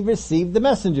when she received the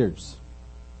messengers?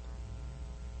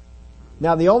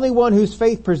 Now the only one whose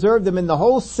faith preserved them in the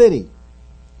whole city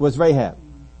was Rahab.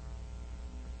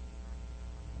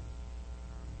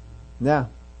 Now,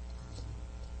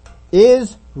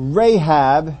 is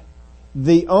Rahab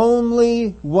the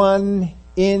only one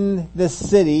in the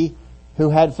city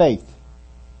who had faith?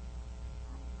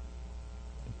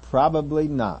 Probably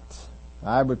not.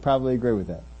 I would probably agree with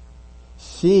that.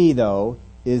 She, though,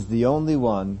 is the only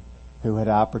one who had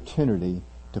opportunity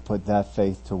to put that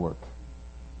faith to work.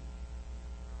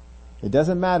 It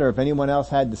doesn't matter if anyone else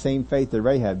had the same faith that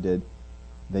Rahab did.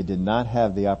 They did not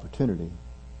have the opportunity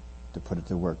to put it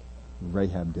to work.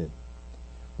 Rahab did.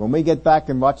 When we get back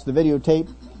and watch the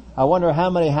videotape, I wonder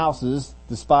how many houses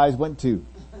the spies went to.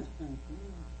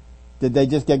 Did they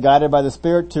just get guided by the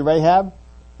Spirit to Rahab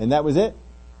and that was it?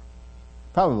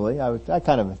 Probably. I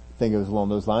kind of think it was along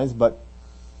those lines, but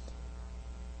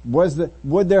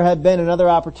would there have been another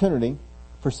opportunity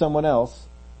for someone else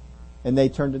and they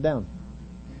turned it down?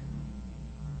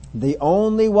 The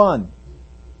only one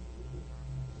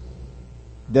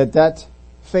that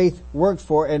faith worked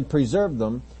for and preserved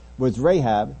them was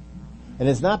Rahab. And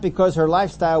it's not because her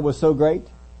lifestyle was so great.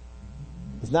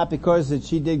 It's not because that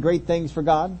she did great things for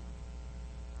God.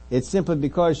 It's simply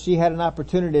because she had an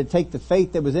opportunity to take the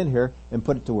faith that was in her and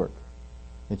put it to work.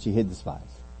 And she hid the spies.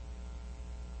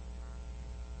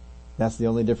 That's the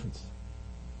only difference.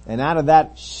 And out of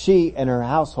that, she and her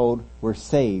household were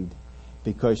saved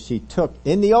because she took,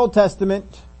 in the Old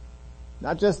Testament,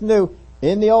 not just New,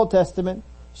 in the Old Testament,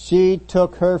 she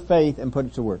took her faith and put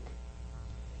it to work.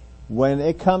 When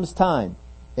it comes time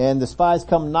and the spies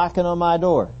come knocking on my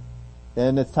door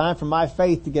and it's time for my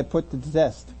faith to get put to the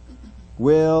test,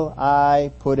 will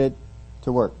I put it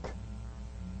to work?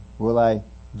 Will I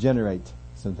generate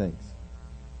some things?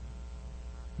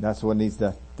 That's what needs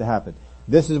to happen.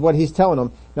 This is what he's telling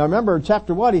them. Now remember in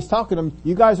chapter 1, he's talking to them,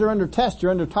 you guys are under test,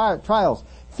 you're under trials.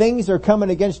 Things are coming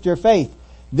against your faith.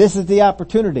 This is the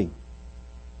opportunity.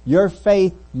 Your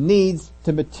faith needs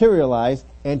to materialize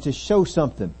and to show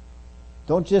something.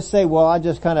 Don't just say, well, I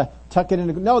just kind of tuck it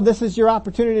in. No, this is your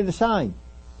opportunity to shine.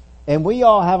 And we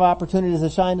all have opportunities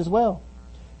to shine as well.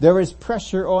 There is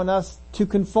pressure on us to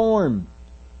conform.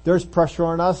 There's pressure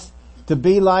on us to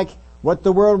be like what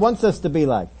the world wants us to be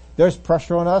like. There's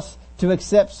pressure on us to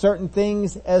accept certain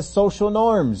things as social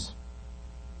norms.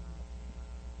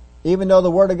 Even though the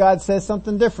Word of God says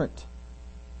something different.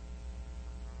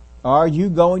 Are you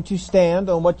going to stand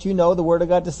on what you know the Word of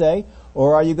God to say,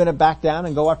 or are you going to back down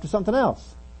and go after something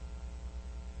else?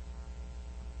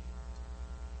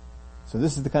 So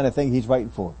this is the kind of thing he's writing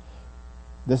for.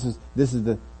 This is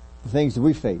the things that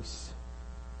we face.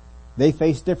 They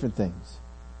face different things.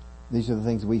 These are the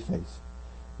things we face.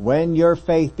 When your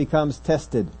faith becomes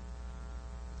tested,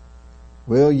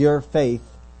 will your faith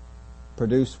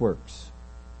produce works?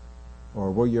 Or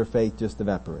will your faith just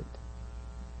evaporate?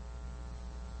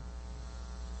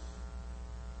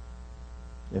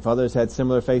 If others had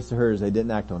similar faith to hers, they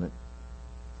didn't act on it.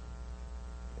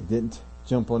 They didn't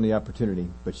jump on the opportunity,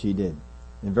 but she did.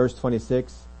 In verse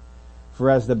 26, for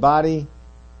as the body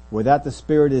without the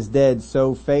spirit is dead,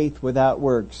 so faith without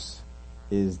works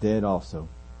is dead also.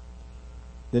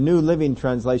 The New Living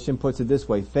Translation puts it this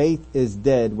way, faith is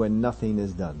dead when nothing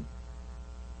is done.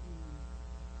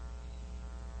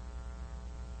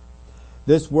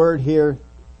 This word here,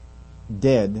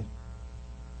 dead,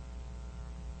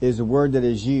 is a word that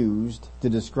is used to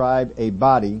describe a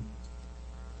body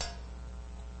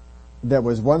that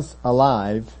was once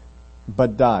alive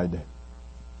but died.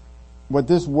 What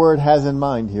this word has in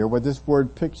mind here, what this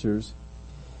word pictures,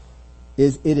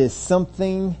 is it is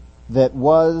something that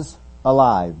was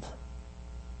alive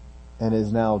and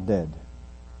is now dead.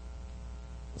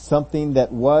 Something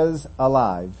that was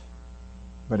alive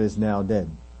but is now dead.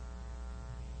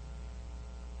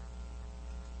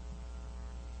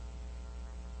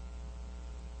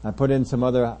 I put in some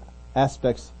other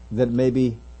aspects that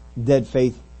maybe dead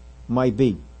faith might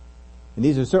be. And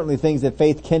these are certainly things that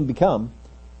faith can become.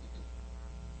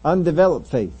 Undeveloped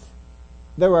faith.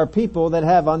 There are people that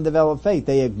have undeveloped faith.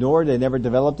 They ignored, they never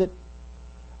developed it.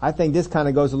 I think this kind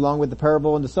of goes along with the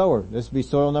parable of the sower. This would be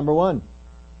soil number 1.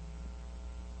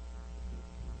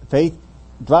 Faith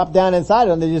dropped down inside of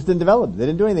them, they just didn't develop it. They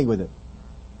didn't do anything with it.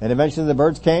 And eventually the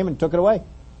birds came and took it away.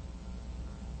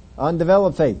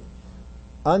 Undeveloped faith.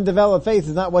 Undeveloped faith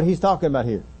is not what he's talking about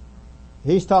here.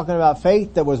 He's talking about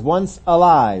faith that was once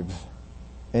alive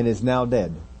and is now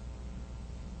dead.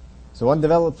 So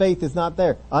undeveloped faith is not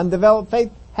there. Undeveloped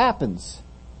faith happens.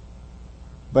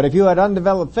 But if you had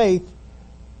undeveloped faith,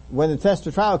 when the test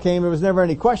or trial came, there was never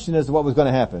any question as to what was going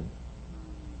to happen.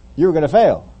 You were going to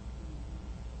fail.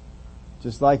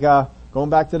 Just like going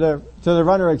back to the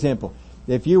runner example.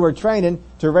 If you were training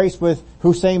to race with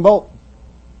Usain Bolt,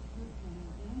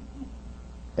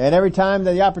 and every time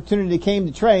that the opportunity came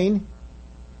to train,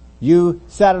 you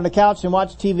sat on the couch and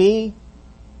watched TV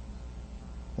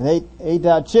and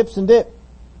ate chips and dip,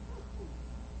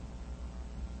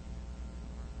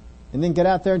 and then get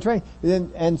out there and train.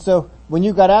 And so when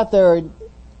you got out there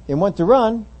and went to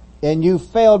run and you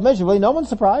failed miserably, no one's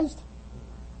surprised.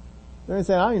 They're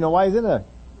saying, I don't even know why he's in there.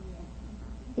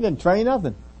 He didn't train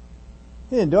nothing.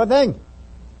 He didn't do a thing.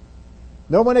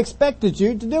 No one expected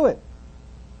you to do it.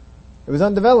 It was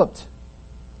undeveloped.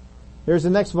 Here's the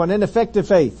next one, ineffective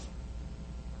faith.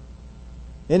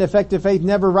 Ineffective faith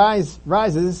never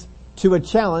rises to a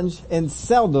challenge and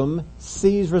seldom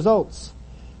sees results.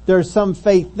 There's some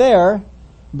faith there,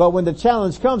 but when the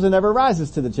challenge comes, it never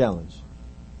rises to the challenge.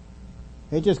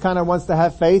 It just kind of wants to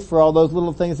have faith for all those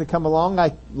little things that come along.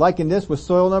 I liken this with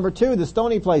soil number 2, the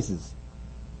stony places.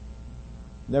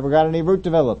 Never got any root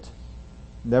developed.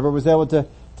 Never was able to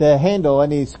handle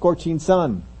any scorching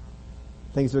sun.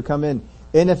 Things would come in.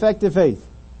 Ineffective faith.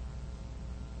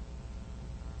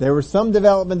 There was some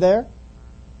development there.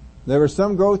 There was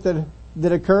some growth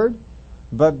that occurred,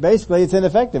 but basically it's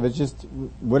ineffective. It's just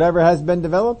whatever has been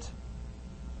developed,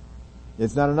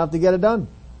 it's not enough to get it done.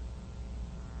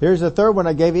 Here's the third one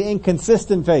I gave you,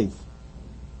 inconsistent faith.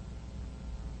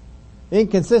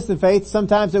 Inconsistent faith,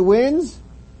 sometimes it wins,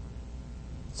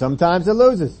 sometimes it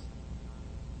loses.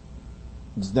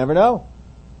 You just never know.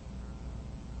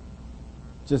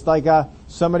 Just like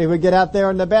somebody would get out there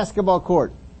on the basketball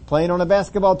court, playing on a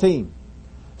basketball team.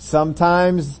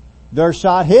 Sometimes their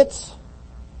shot hits,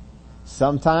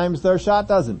 sometimes their shot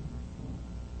doesn't.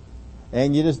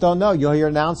 And you just don't know. You'll hear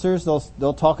announcers,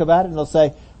 they'll talk about it and they'll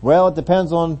say, well, it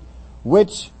depends on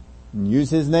which,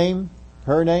 use his name,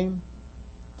 her name.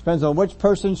 Depends on which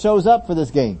person shows up for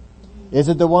this game. Is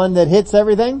it the one that hits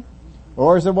everything?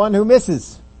 Or is it one who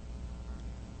misses?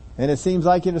 And it seems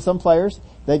like, some players,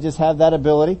 they just have that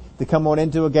ability to come on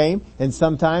into a game, and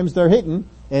sometimes they're hitting,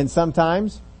 and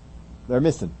sometimes they're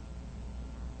missing.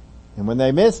 And when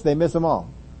they miss them all.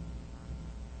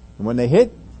 And when they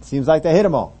hit, it seems like they hit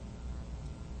them all.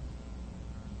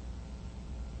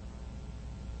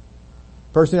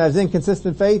 Person who has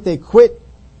inconsistent faith, they quit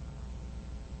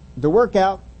the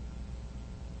workout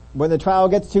when the trial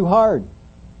gets too hard.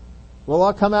 Well,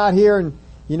 I'll come out here and,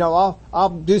 I'll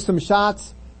do some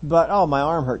shots, but my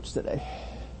arm hurts today.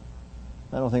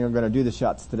 I don't think I'm going to do the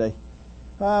shots today.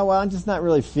 Well, I'm just not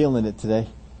really feeling it today.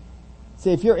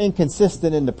 See, if you're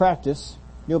inconsistent in the practice,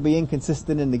 you'll be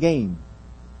inconsistent in the game.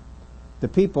 The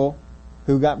people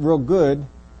who got real good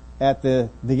at the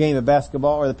game of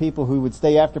basketball are the people who would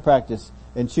stay after practice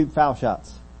and shoot foul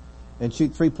shots and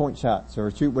shoot 3-point shots or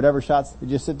shoot whatever shots. They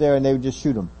just sit there and they would just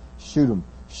shoot them. You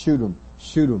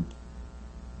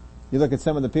look at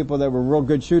some of the people that were real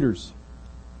good shooters,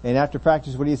 and after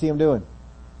practice, what do you see them doing?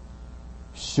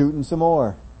 Shooting some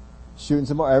more.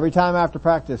 Every time after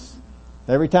practice.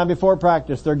 Every time before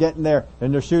practice, they're getting there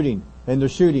and they're shooting and they're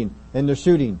shooting and they're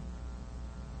shooting.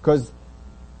 Because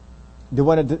they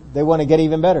want to get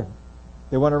even better.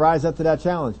 They want to rise up to that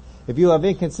challenge. If you have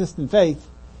inconsistent faith,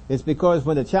 it's because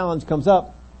when the challenge comes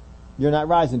up, you're not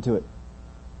rising to it.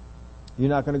 You're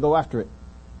not going to go after it.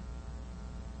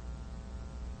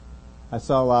 I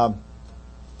saw,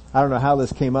 I don't know how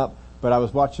this came up, but I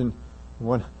was watching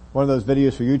one of those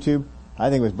videos for YouTube. I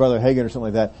think it was Brother Hagin or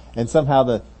something like that. And somehow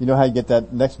how you get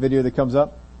that next video that comes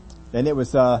up? And it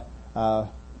was,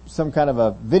 some kind of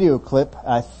a video clip.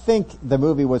 I think the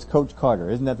movie was Coach Carter.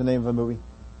 Isn't that the name of a movie?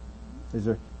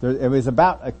 It was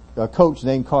about a coach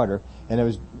named Carter. And it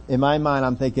was, in my mind,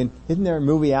 I'm thinking, isn't there a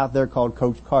movie out there called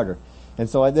Coach Carter? And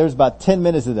so there's about 10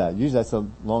 minutes of that. Usually that's a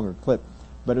longer clip.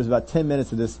 But it was about 10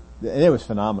 minutes of this, and it was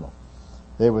phenomenal.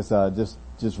 It was,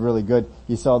 just really good.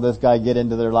 You saw this guy get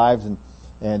into their lives and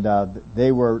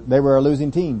they were a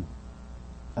losing team.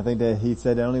 I think that he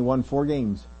said they only won 4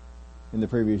 games in the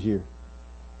previous year.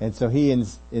 And so he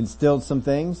instilled some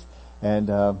things and,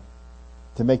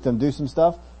 to make them do some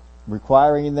stuff,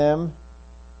 requiring them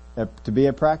to be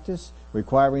at practice,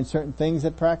 requiring certain things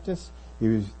at practice. He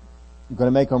was going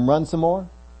to make them run some more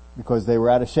because they were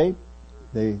out of shape.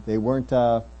 They weren't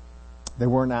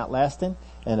outlasting.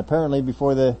 And apparently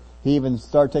before he even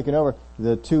started taking over,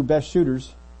 the two best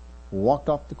shooters walked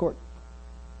off the court.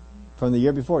 From the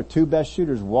year before, two best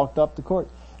shooters walked off the court.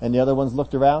 And the other ones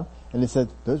looked around and they said,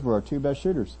 those were our two best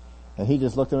shooters. And he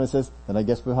just looked at them and says, then I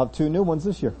guess we'll have two new ones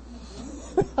this year.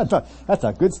 I thought, that's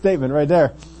a good statement right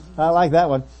there. I like that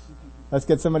one. Let's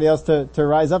get somebody else to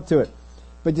rise up to it.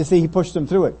 But you see, he pushed them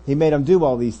through it. He made them do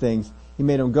all these things. He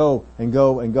made them go and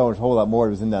go and go. There's a whole lot more.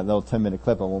 It was in that little 10-minute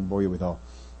clip. I won't bore you with all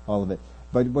of it.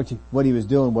 But what he was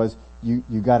doing was, you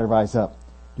gotta rise up.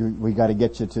 We gotta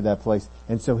get you to that place.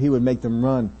 And so he would make them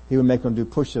run. He would make them do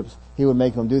push-ups. He would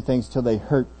make them do things till they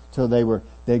hurt, till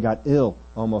they got ill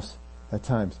almost at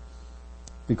times.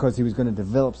 Because he was going to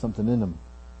develop something in them.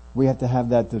 We have to have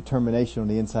that determination on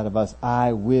the inside of us.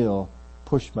 I will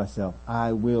push myself.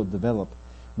 I will develop.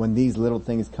 When these little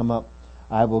things come up,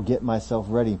 I will get myself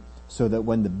ready so that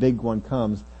when the big one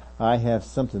comes, I have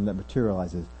something that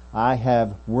materializes. I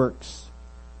have works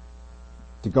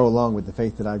to go along with the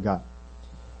faith that I've got.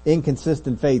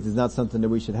 Inconsistent faith is not something that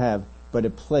we should have, but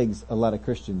it plagues a lot of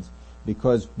Christians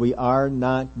because we are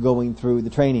not going through the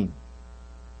training.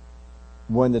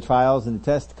 When the trials and the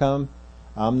tests come,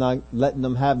 I'm not letting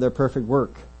them have their perfect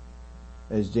work,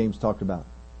 as James talked about.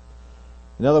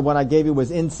 Another one I gave you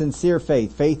was insincere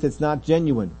faith. Faith that's not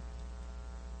genuine.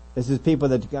 This is people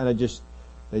that kind of just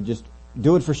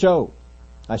do it for show.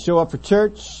 I show up for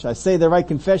church. I say the right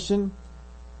confession.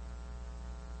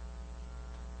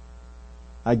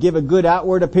 I give a good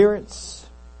outward appearance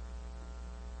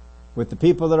with the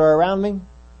people that are around me.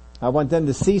 I want them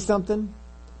to see something.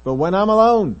 But when I'm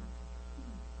alone,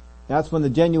 that's when the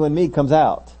genuine me comes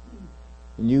out.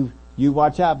 And you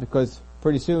watch out because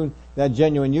pretty soon that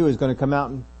genuine you is going to come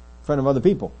out in front of other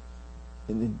people.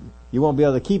 And you won't be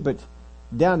able to keep it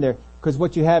down there because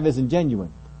what you have isn't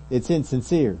genuine. It's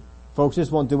insincere. Folks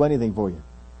just won't do anything for you.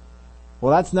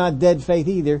 Well, that's not dead faith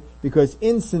either because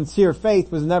insincere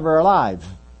faith was never alive.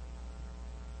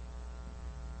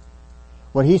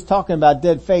 What he's talking about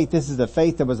dead faith, this is the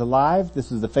faith that was alive.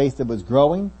 This is the faith that was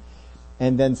growing.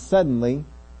 And then suddenly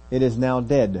it is now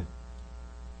dead.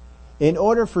 In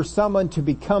order for someone to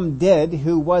become dead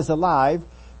who was alive,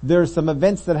 there's some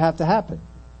events that have to happen.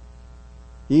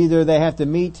 Either they have to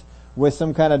meet with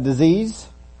some kind of disease,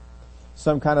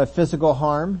 some kind of physical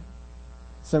harm,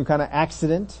 some kind of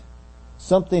accident.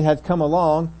 Something had come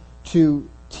along to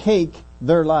take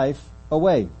their life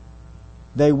away.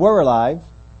 They were alive,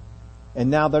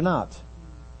 and now they're not.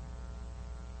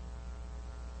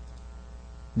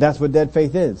 That's what dead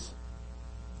faith is.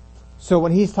 So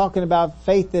when he's talking about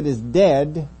faith that is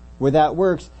dead without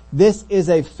works, this is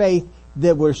a faith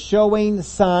that was showing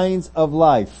signs of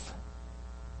life.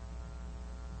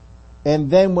 And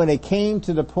then when it came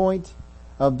to the point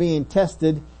of being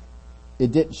tested,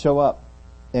 it didn't show up.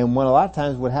 And when a lot of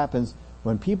times what happens,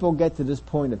 when people get to this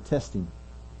point of testing,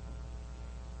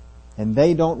 and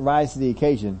they don't rise to the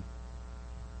occasion,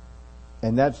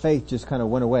 and that faith just kind of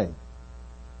went away,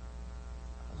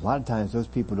 a lot of times those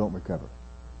people don't recover.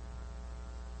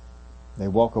 They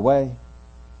walk away.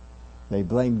 They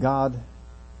blame God.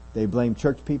 They blame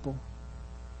church people.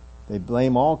 They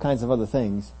blame all kinds of other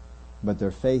things, but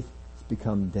their faith has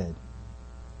become dead.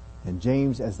 And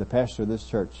James, as the pastor of this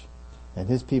church, and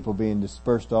his people being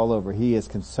dispersed all over, he is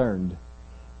concerned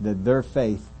that their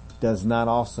faith does not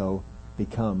also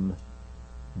become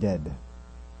dead.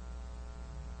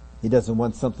 He doesn't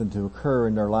want something to occur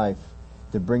in their life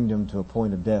to bring them to a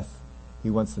point of death. He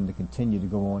wants them to continue to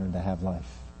go on and to have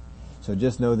life. So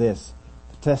just know this,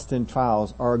 the tests and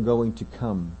trials are going to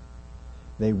come.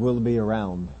 They will be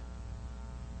around.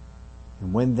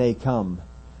 And when they come,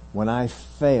 when I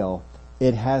fail,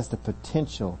 it has the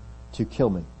potential to kill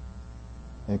me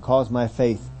and cause my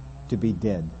faith to be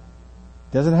dead.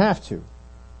 Doesn't have to.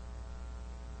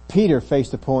 Peter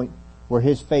faced a point where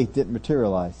his faith didn't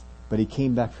materialize, but he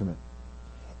came back from it.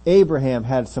 Abraham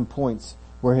had some points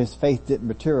where his faith didn't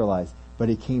materialize, but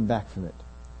he came back from it.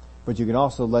 But you can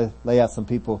also lay out some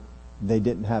people, they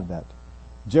didn't have that.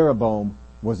 Jeroboam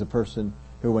was a person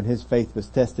who, when his faith was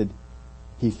tested,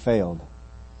 he failed,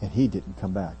 and he didn't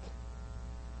come back.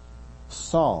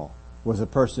 Saul was a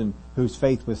person whose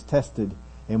faith was tested,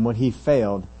 and when he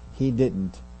failed, he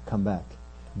didn't come back.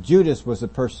 Judas was a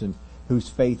person whose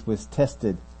faith was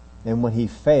tested, and when he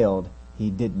failed, he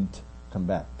didn't come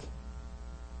back.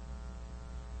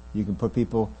 You can put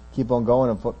people, keep on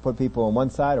going and put people on one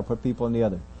side or put people on the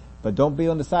other. But don't be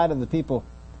on the side of the people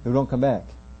who don't come back.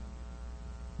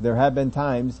 There have been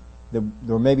times,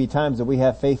 there may be times that we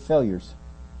have faith failures,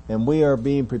 and we are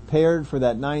being prepared for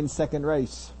that 9-second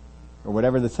race, or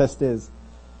whatever the test is.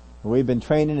 And we've been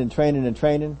training and training and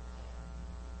training,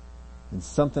 and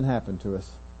something happened to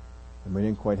us. And we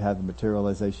didn't quite have the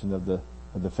materialization of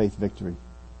the faith victory.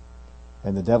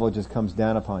 And the devil just comes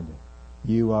down upon you.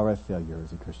 You are a failure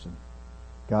as a Christian.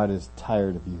 God is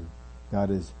tired of you. God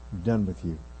is done with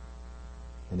you.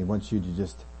 And he wants you to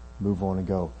just move on and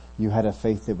go. You had a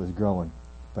faith that was growing,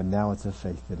 but now it's a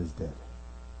faith that is dead.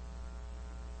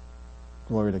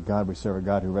 Glory to God, we serve a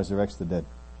God who resurrects the dead.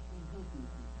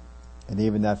 And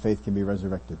even that faith can be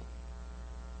resurrected.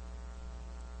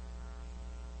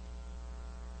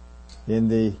 I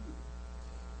didn't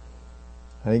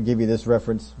give you this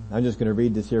reference. I'm just going to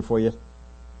read this here for you.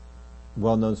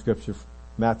 Well-known scripture,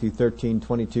 Matthew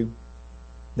 13:22.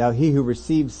 Now he who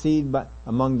receives seed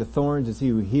among the thorns is he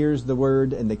who hears the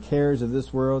word, and the cares of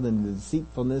this world and the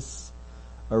deceitfulness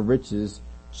of riches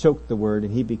choke the word,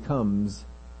 and he becomes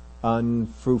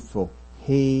unfruitful.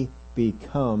 He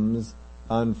becomes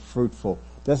unfruitful.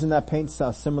 Doesn't that paint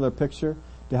a similar picture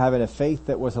to having a faith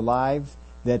that was alive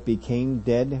that became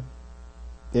dead?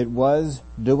 It was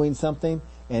doing something,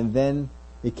 and then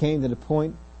it came to the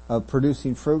point of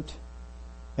producing fruit,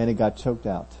 and it got choked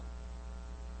out.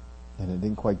 And it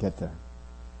didn't quite get there.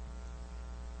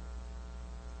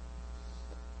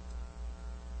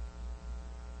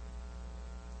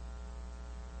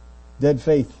 Dead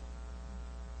faith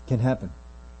can happen.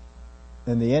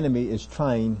 And the enemy is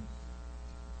trying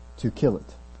to kill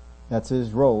it. That's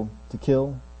his role, to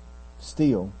kill,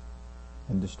 steal,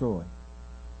 and destroy.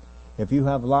 If you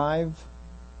have live,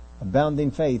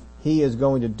 abounding faith, he is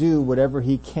going to do whatever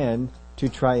he can to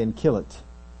try and kill it.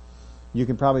 You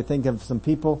can probably think of some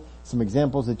people, some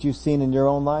examples that you've seen in your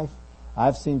own life.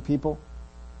 I've seen people,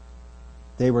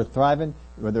 they were thriving,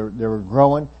 they were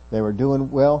growing, they were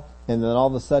doing well, and then all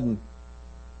of a sudden,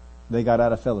 they got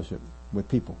out of fellowship with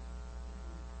people.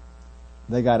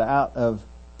 They got out of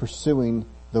pursuing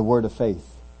the word of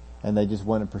faith, and they just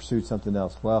went and pursued something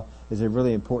else. Well, is it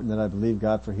really important that I believe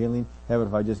God for healing? How about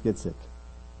if I just get sick?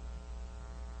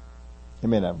 They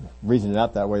may not reason it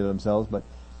out that way to themselves, but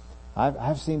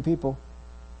I've seen people,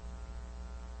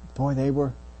 boy, they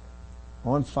were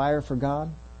on fire for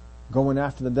God, going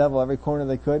after the devil every corner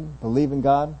they could, believing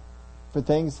God for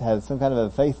things, had some kind of a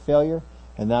faith failure,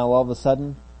 and now all of a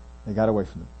sudden, they got away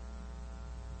from him.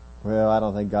 Well, I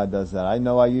don't think God does that. I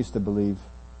know I used to believe,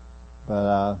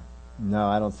 but no,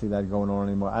 I don't see that going on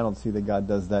anymore. I don't see that God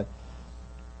does that.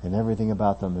 And everything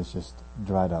about them is just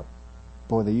dried up.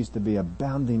 Boy, they used to be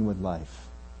abounding with life.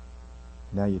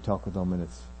 Now you talk with them and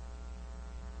it's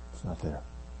not there.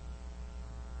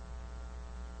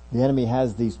 The enemy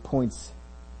has these points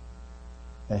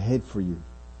ahead for you.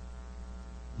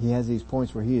 He has these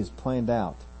points where he is planned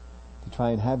out to try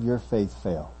and have your faith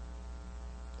fail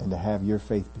and to have your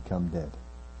faith become dead.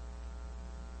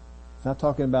 It's not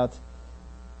talking about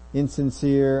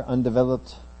insincere,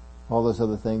 undeveloped, all those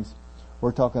other things.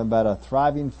 We're talking about a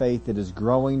thriving faith that is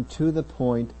growing to the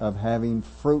point of having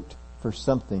fruit for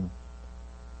something.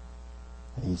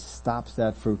 And he stops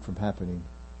that fruit from happening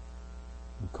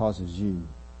and causes you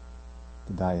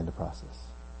to die in the process.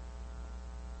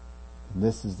 And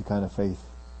this is the kind of faith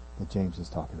that James is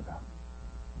talking about.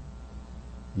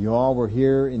 You all were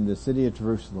here in the city of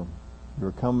Jerusalem. You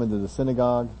were coming to the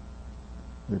synagogue.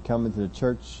 You were coming to the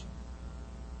church.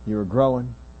 You were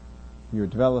growing. You were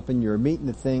developing. You were meeting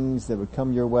the things that would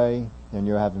come your way, and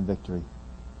you're having victory.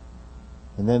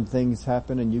 And then things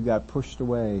happen and you got pushed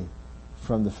away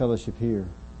from the fellowship here.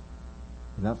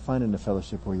 You're not finding the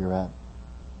fellowship where you're at.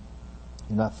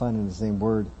 You're not finding the same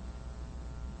word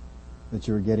that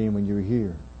you were getting when you were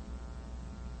here.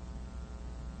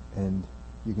 And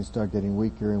you can start getting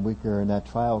weaker and weaker, and that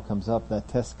trial comes up, that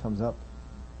test comes up.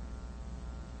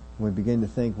 And we begin to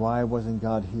think, why wasn't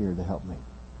God here to help me?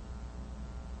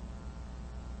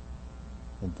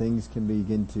 And things can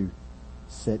begin to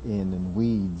set in, and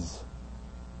weeds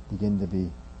begin to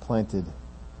be planted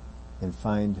and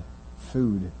find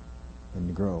food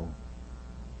and grow.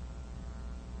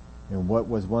 And what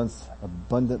was once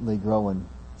abundantly growing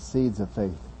seeds of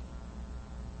faith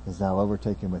is now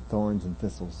overtaken with thorns and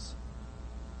thistles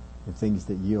and things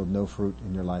that yield no fruit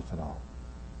in your life at all.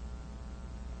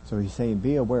 So he's saying,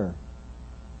 be aware.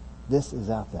 This is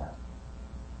out there.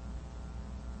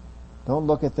 Don't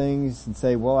look at things and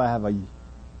say, well, I have a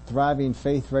thriving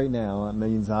faith right now. That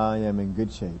means I am in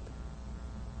good shape.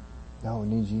 No,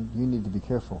 you need to be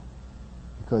careful.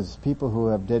 Because people who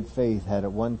have dead faith had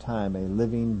at one time a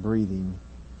living, breathing,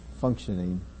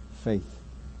 functioning faith.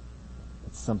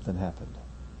 But something happened.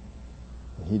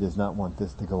 And he does not want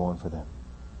this to go on for them.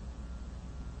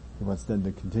 He wants them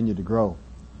to continue to grow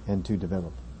and to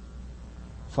develop.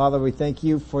 Father, we thank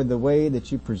you for the way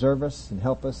that you preserve us and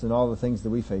help us in all the things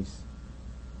that we face.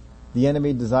 The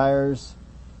enemy desires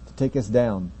to take us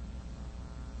down.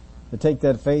 to take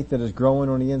that faith that is growing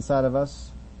on the inside of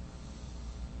us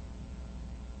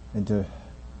and to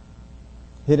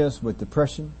hit us with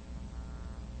depression,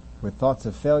 with thoughts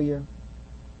of failure,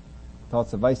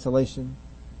 thoughts of isolation,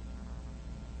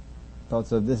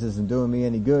 thoughts of this isn't doing me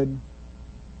any good,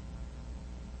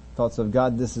 thoughts of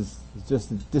God, this is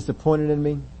just disappointed in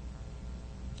me,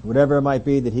 whatever it might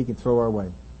be that he can throw our way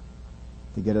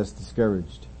to get us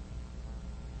discouraged.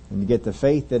 And to get the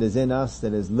faith that is in us,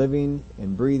 that is living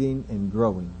and breathing and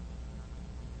growing,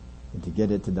 and to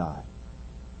get it to die.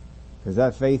 Because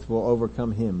that faith will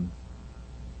overcome him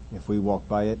if we walk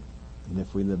by it and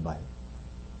if we live by it.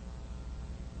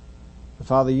 But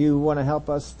Father, you want to help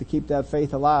us to keep that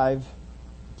faith alive,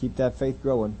 keep that faith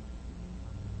growing.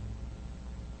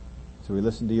 So we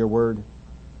listen to your word, and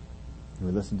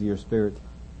we listen to your spirit,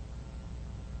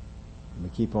 and we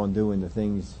keep on doing the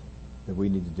things that we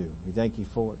need to do. We thank you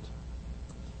for it.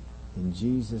 In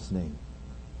Jesus' name,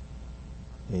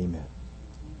 amen.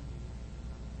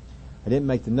 I didn't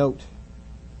make the note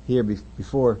here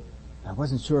before. I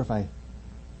wasn't sure if I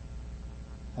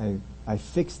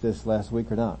fixed this last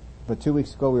week or not. But 2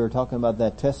 weeks ago we were talking about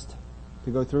that test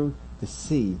to go through to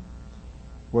see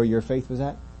where your faith was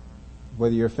at.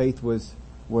 Whether your faith was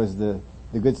the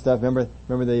good stuff. Remember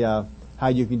the how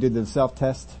you can do the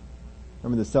self-test?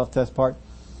 Remember the self-test part?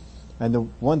 And the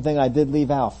one thing I did leave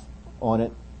out on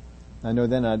it, I know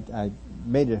then I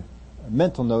made a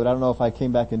mental note. I don't know if I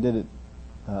came back and did it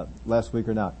last week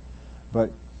or not.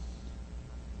 But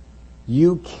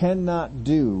you cannot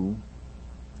do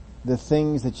the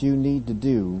things that you need to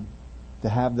do to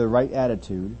have the right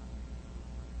attitude.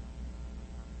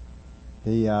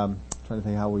 Trying to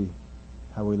think how we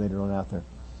laid it on out there.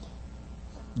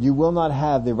 You will not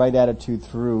have the right attitude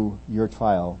through your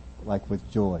trial like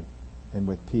with joy and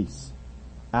with peace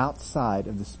outside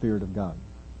of the Spirit of God.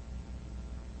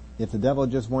 If the devil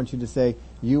just wants you to say,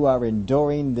 you are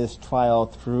enduring this trial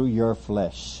through your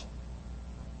flesh,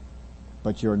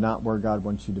 but you're not where God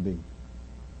wants you to be.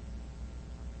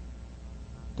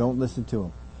 Don't listen to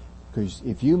him. Because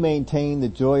if you maintain the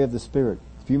joy of the Spirit,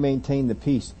 if you maintain the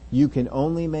peace, you can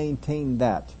only maintain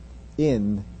that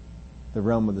in the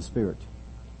realm of the Spirit.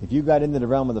 If you got into the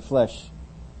realm of the flesh,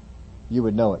 you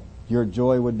would know it. Your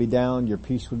joy would be down, your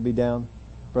peace would be down.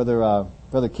 Brother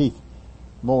Keith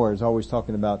Moore is always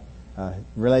talking about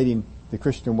relating the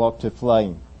Christian walk to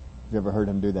flying. Have you ever heard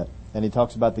him do that? And he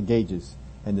talks about the gauges.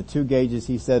 And the two gauges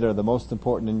he said are the most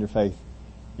important in your faith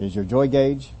is your joy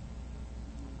gauge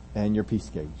and your peace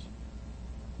gauge.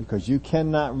 Because you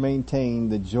cannot maintain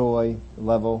the joy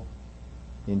level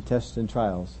in tests and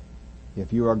trials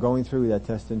if you are going through that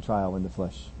test and trial in the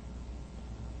flesh.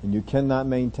 And you cannot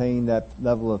maintain that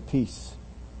level of peace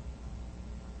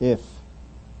if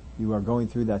you are going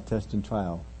through that test and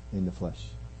trial in the flesh.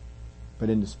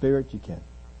 But in the Spirit, you can.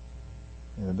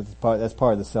 But that's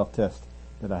part of the self-test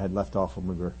that I had left off when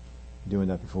we were doing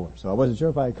that before. So I wasn't sure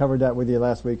if I covered that with you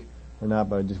last week or not,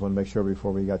 but I just want to make sure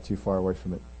before we got too far away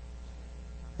from it.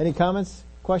 Any comments,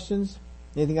 questions,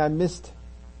 anything I missed,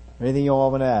 or anything you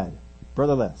all want to add?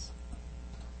 Brother Les.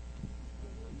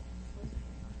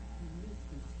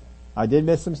 I did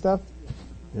miss some stuff?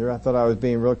 Here, I thought I was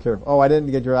being real careful. Oh, I didn't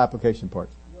get your application part.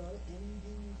 Well, ending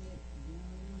at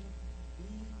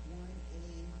B1A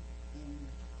and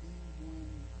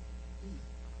B1B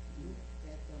looked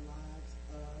at the lives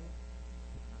of,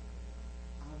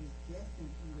 I was guessing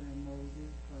Peter and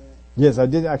Moses, but... Yes, I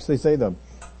did actually say them,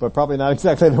 but probably not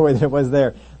exactly the way that it was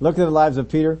there. Look at the lives of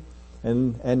Peter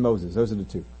and Moses. Those are the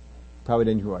two. Probably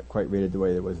didn't quite read it the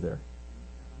way it was there.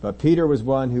 But Peter was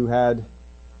one who had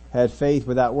faith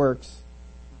without works,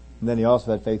 and then he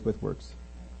also had faith with works.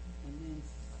 And then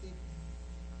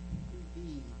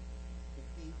 6B, the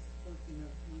faith spoken of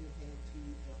here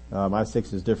had to... My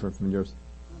 6 is different from yours.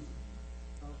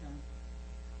 Okay.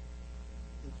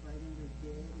 It's right under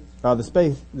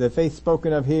dead. The faith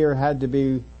spoken of here had to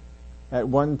be at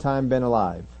one time been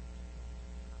alive.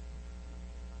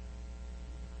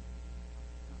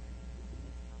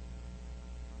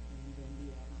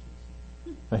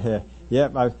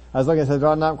 Yep, I was looking, I said,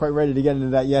 I'm not quite ready to get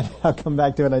into that yet. I'll come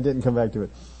back to it. I didn't come back to it.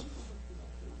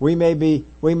 We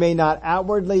may not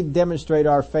outwardly demonstrate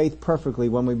our faith perfectly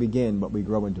when we begin, but we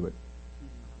grow into it.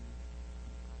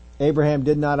 Abraham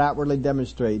did not outwardly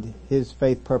demonstrate his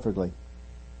faith perfectly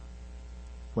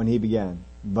when he began,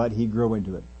 but he grew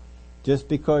into it. Just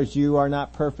because you are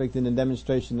not perfect in the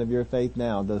demonstration of your faith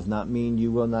now does not mean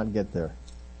you will not get there.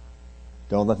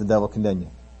 Don't let the devil condemn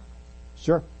you.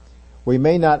 Sure. We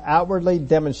may not outwardly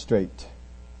demonstrate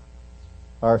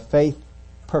our faith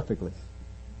perfectly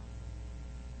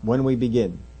when we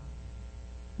begin,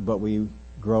 but we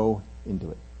grow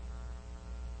into it.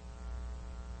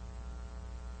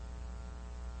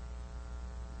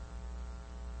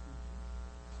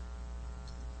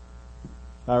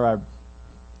 All right.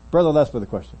 Brother Les with a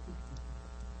question.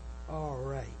 All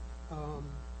right. I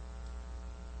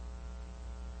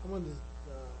wanted to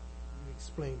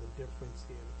explain the difference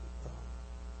here, the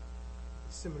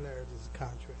similarities and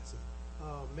contrasts.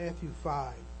 Matthew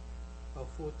 5,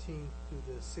 14 through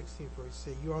the 16th verse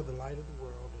say, "You are the light of the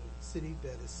world, and a city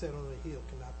that is set on a hill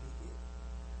cannot be hid.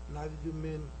 Neither do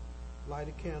men light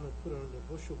a candle and put it under a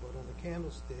bushel, but on a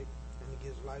candlestick, and it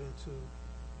gives light into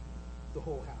the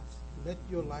whole house. Let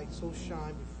your light so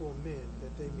shine before men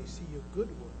that they may see your good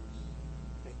works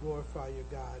and glorify your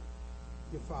God,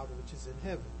 your Father which is in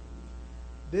heaven."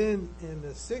 Then in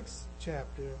the 6th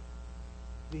chapter,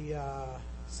 the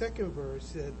 2nd verse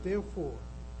said, "Therefore,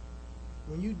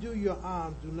 when you do your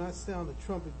alms, do not sound the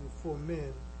trumpet before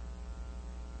men,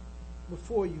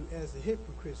 before you, as the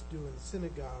hypocrites do in the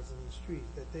synagogues and the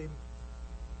streets,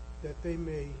 that they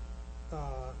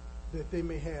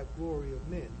may have glory of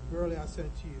men. Verily I say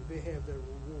unto you, they have their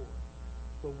reward.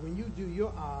 But when you do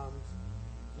your alms,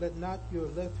 let not your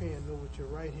left hand know what your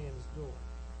right hand is doing,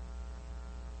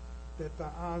 that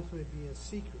thy alms may be in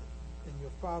secret, and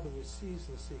your Father which sees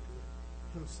in secret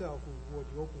himself will reward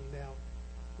you." Opening now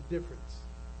the difference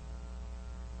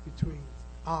between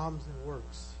alms and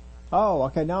works. Oh,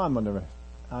 okay. Now I'm under.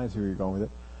 I see where you're going with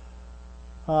it.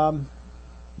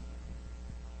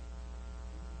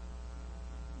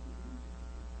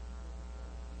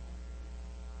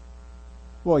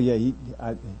 Well, yeah.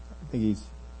 I think he's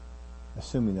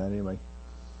assuming that anyway.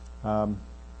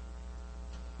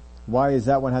 Why does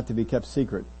that one have to be kept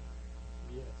secret?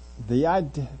 Yes. The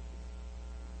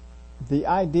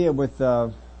idea with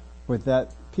that,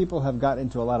 people have got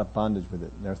into a lot of bondage with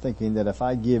it. They're thinking that if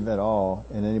I give at all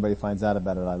and anybody finds out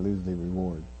about it, I lose the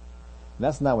reward. And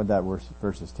that's not what that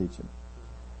verse is teaching.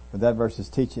 What that verse is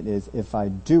teaching is, if I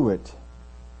do it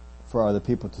for other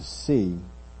people to see,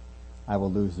 I will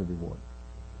lose the reward.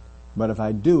 But if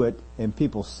I do it and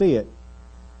people see it,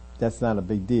 that's not a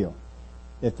big deal.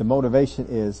 If the motivation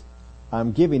is,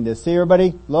 I'm giving this, see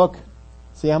everybody, look,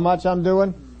 see how much I'm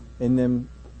doing, and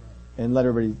let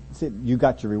everybody see, you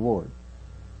got your reward.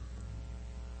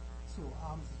 So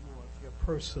alms is more of your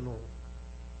personal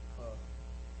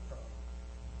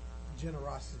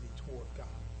generosity toward God.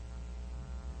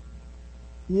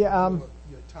 Yeah,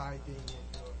 your tithing.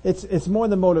 it's more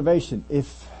the motivation.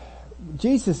 If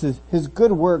his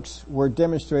good works were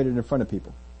demonstrated in front of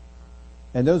people,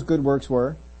 and those good works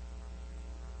were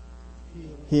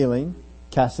healing,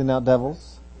 casting out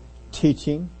devils,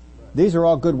 teaching. These are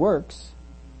all good works.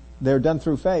 They're done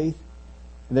through faith.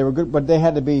 They were good, but they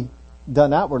had to be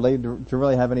done outwardly to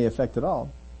really have any effect at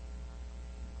all.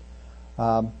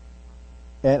 And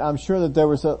I'm sure that there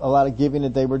was a lot of giving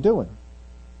that they were doing,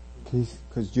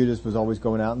 because Judas was always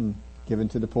going out and giving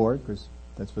to the poor, because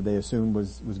that's what they assumed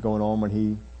was going on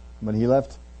when he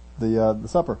left the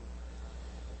supper.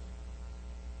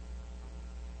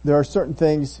 There are certain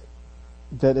things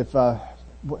that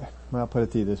I'll put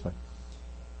it to you this way.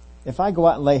 If I go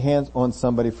out and lay hands on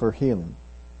somebody for healing,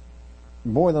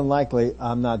 more than likely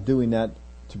I'm not doing that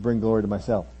to bring glory to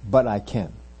myself, but I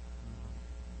can.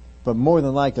 But more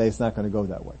than likely it's not going to go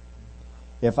that way.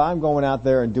 If I'm going out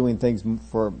there and doing things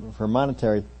for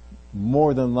monetary,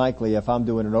 more than likely if I'm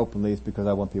doing it openly it's because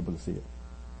I want people to see it.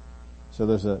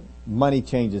 So money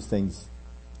changes things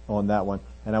on that one,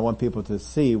 and I want people to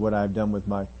see what I've done with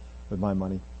my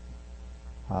money.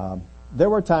 There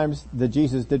were times that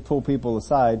Jesus did pull people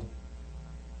aside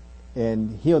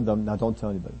and healed them. Now don't tell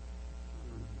anybody.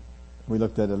 We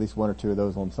looked at least one or two of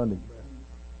those on Sunday.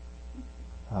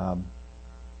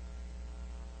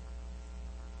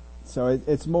 So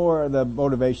it's more the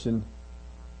motivation,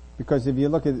 because if you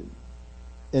look at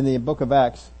in the book of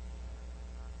Acts,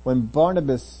 when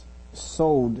Barnabas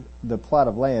sold the plot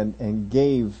of land and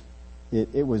gave it,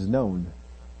 it was known.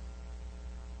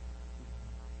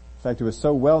 In fact, it was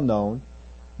so well known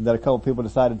that a couple of people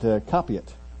decided to copy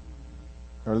it,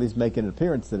 or at least make an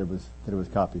appearance that it was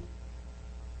copied.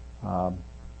 I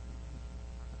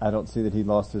don't see that he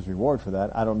lost his reward for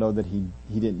that. I don't know that he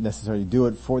didn't necessarily do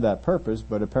it for that purpose,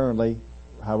 but apparently,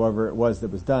 however it was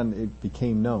that was done, it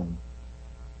became known.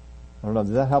 I don't know.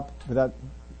 Does that help with that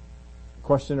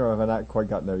question, or have I not quite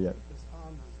gotten there yet? Because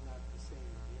alms is not the same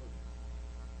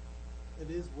as works. It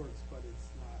is works, but it's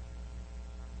not.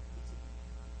 It's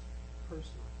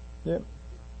personal. Yep.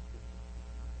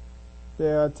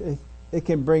 Yeah, it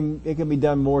can be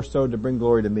done more so to bring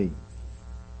glory to me.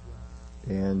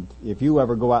 And if you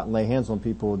ever go out and lay hands on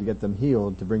people to get them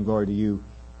healed to bring glory to you,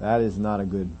 that is not a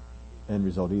good end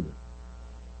result either.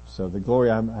 So the glory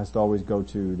has to always go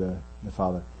to the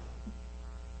Father.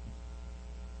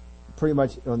 Pretty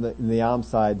much in the alms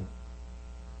side,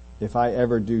 if I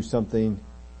ever do something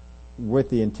with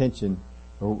the intention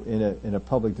or in a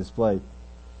public display,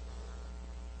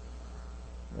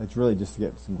 it's really just to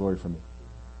get some glory from me.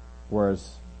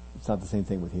 Whereas it's not the same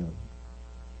thing with healing.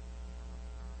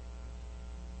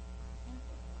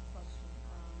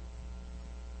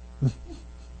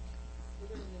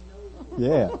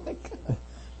 Yeah.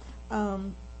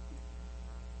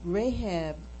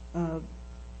 Rahab,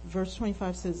 verse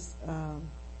 25 says,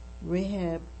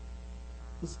 Rahab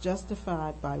was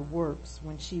justified by works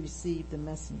when she received the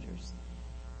messengers.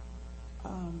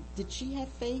 Did she have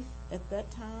faith at that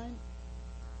time?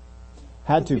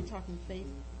 Had to. We're talking faith.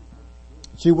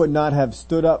 She would not have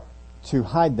stood up to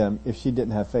hide them if she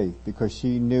didn't have faith, because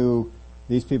she knew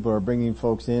these people are bringing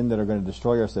folks in that are going to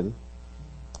destroy our city.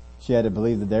 She had to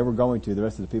believe that they were going to. The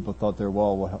rest of the people thought their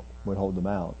wall would hold them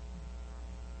out.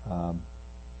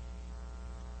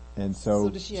 And so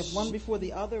did she have one before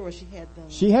the other, or she had them?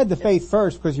 She had the faith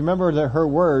first, because you remember that her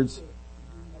words.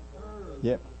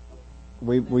 Yep.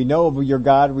 We know your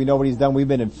God. We know what He's done. We've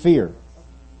been in fear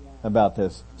about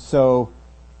this. So,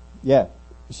 yeah,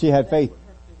 she had faith.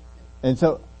 And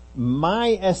so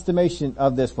my estimation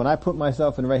of this, when I put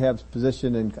myself in Rahab's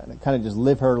position and kind of just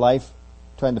live her life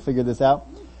trying to figure this out,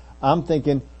 I'm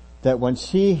thinking that when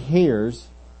she hears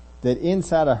that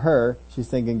inside of her, she's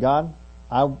thinking, God,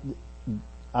 I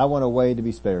want a way to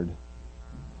be spared.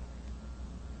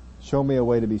 Show me a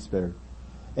way to be spared.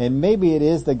 And maybe it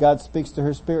is that God speaks to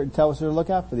her spirit and tells her to look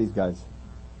out for these guys.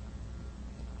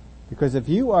 Because if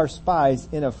you are spies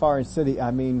in a foreign city,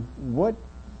 I mean, what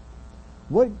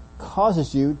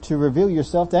causes you to reveal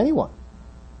yourself to anyone?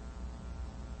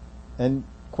 And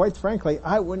quite frankly,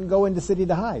 I wouldn't go into the city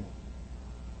to hide.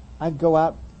 I'd go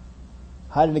out,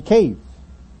 hide in a cave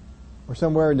or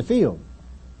somewhere in the field.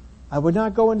 I would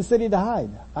not go in the city to hide.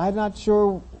 I'm not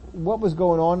sure what was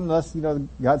going on unless,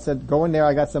 God said, go in there,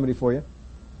 I got somebody for you.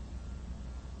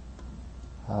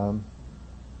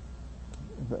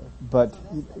 But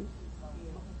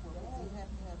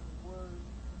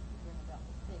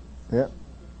yeah.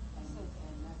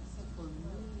 For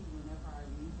me, whenever I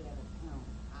read that account,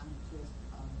 I'm just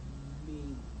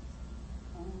amazed.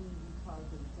 Only because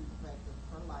of the simple fact of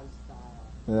her lifestyle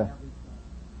and everything.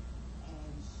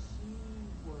 And she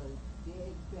was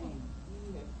dead bang.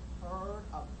 We have heard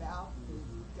about this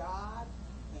God,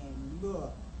 and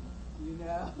look,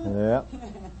 Yeah.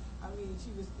 I mean,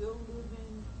 she was still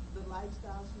living the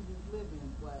lifestyle she was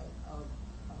living, but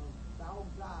about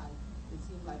God, it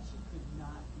seemed like she could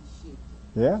not be shaken.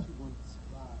 Yeah. She wanted to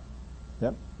survive.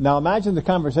 Yep. Now imagine the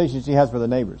conversation she has with the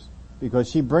neighbors, because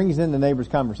she brings in the neighbors'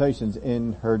 conversations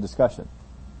in her discussion.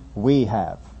 We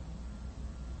have.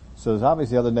 So there's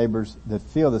obviously other neighbors that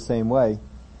feel the same way.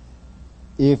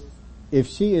 If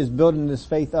she is building this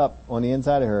faith up on the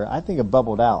inside of her, I think it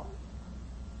bubbled out.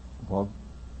 Well,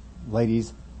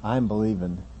 ladies, I'm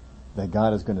believing that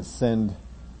God is going to send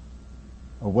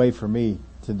a way for me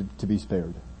to be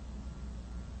spared.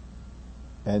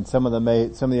 And some of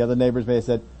the other neighbors may have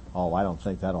said, "Oh, I don't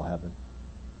think that'll happen.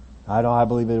 I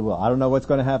believe it will. I don't know what's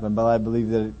going to happen, but I believe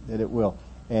that it will."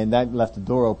 And that left the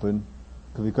door open,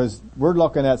 because we're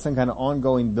looking at some kind of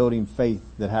ongoing building faith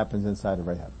that happens inside of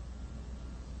Rahab.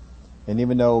 And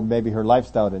even though maybe her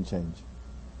lifestyle didn't change,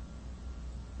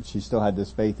 she still had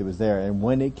this faith that was there. And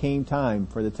when it came time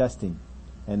for the testing,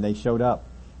 and they showed up,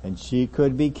 and she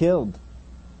could be killed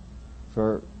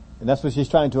and that's what she's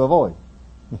trying to avoid.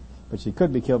 But she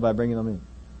could be killed by bringing them in.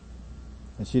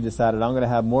 And she decided, I'm going to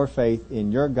have more faith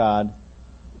in your God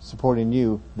supporting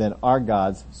you than our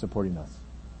God's supporting us.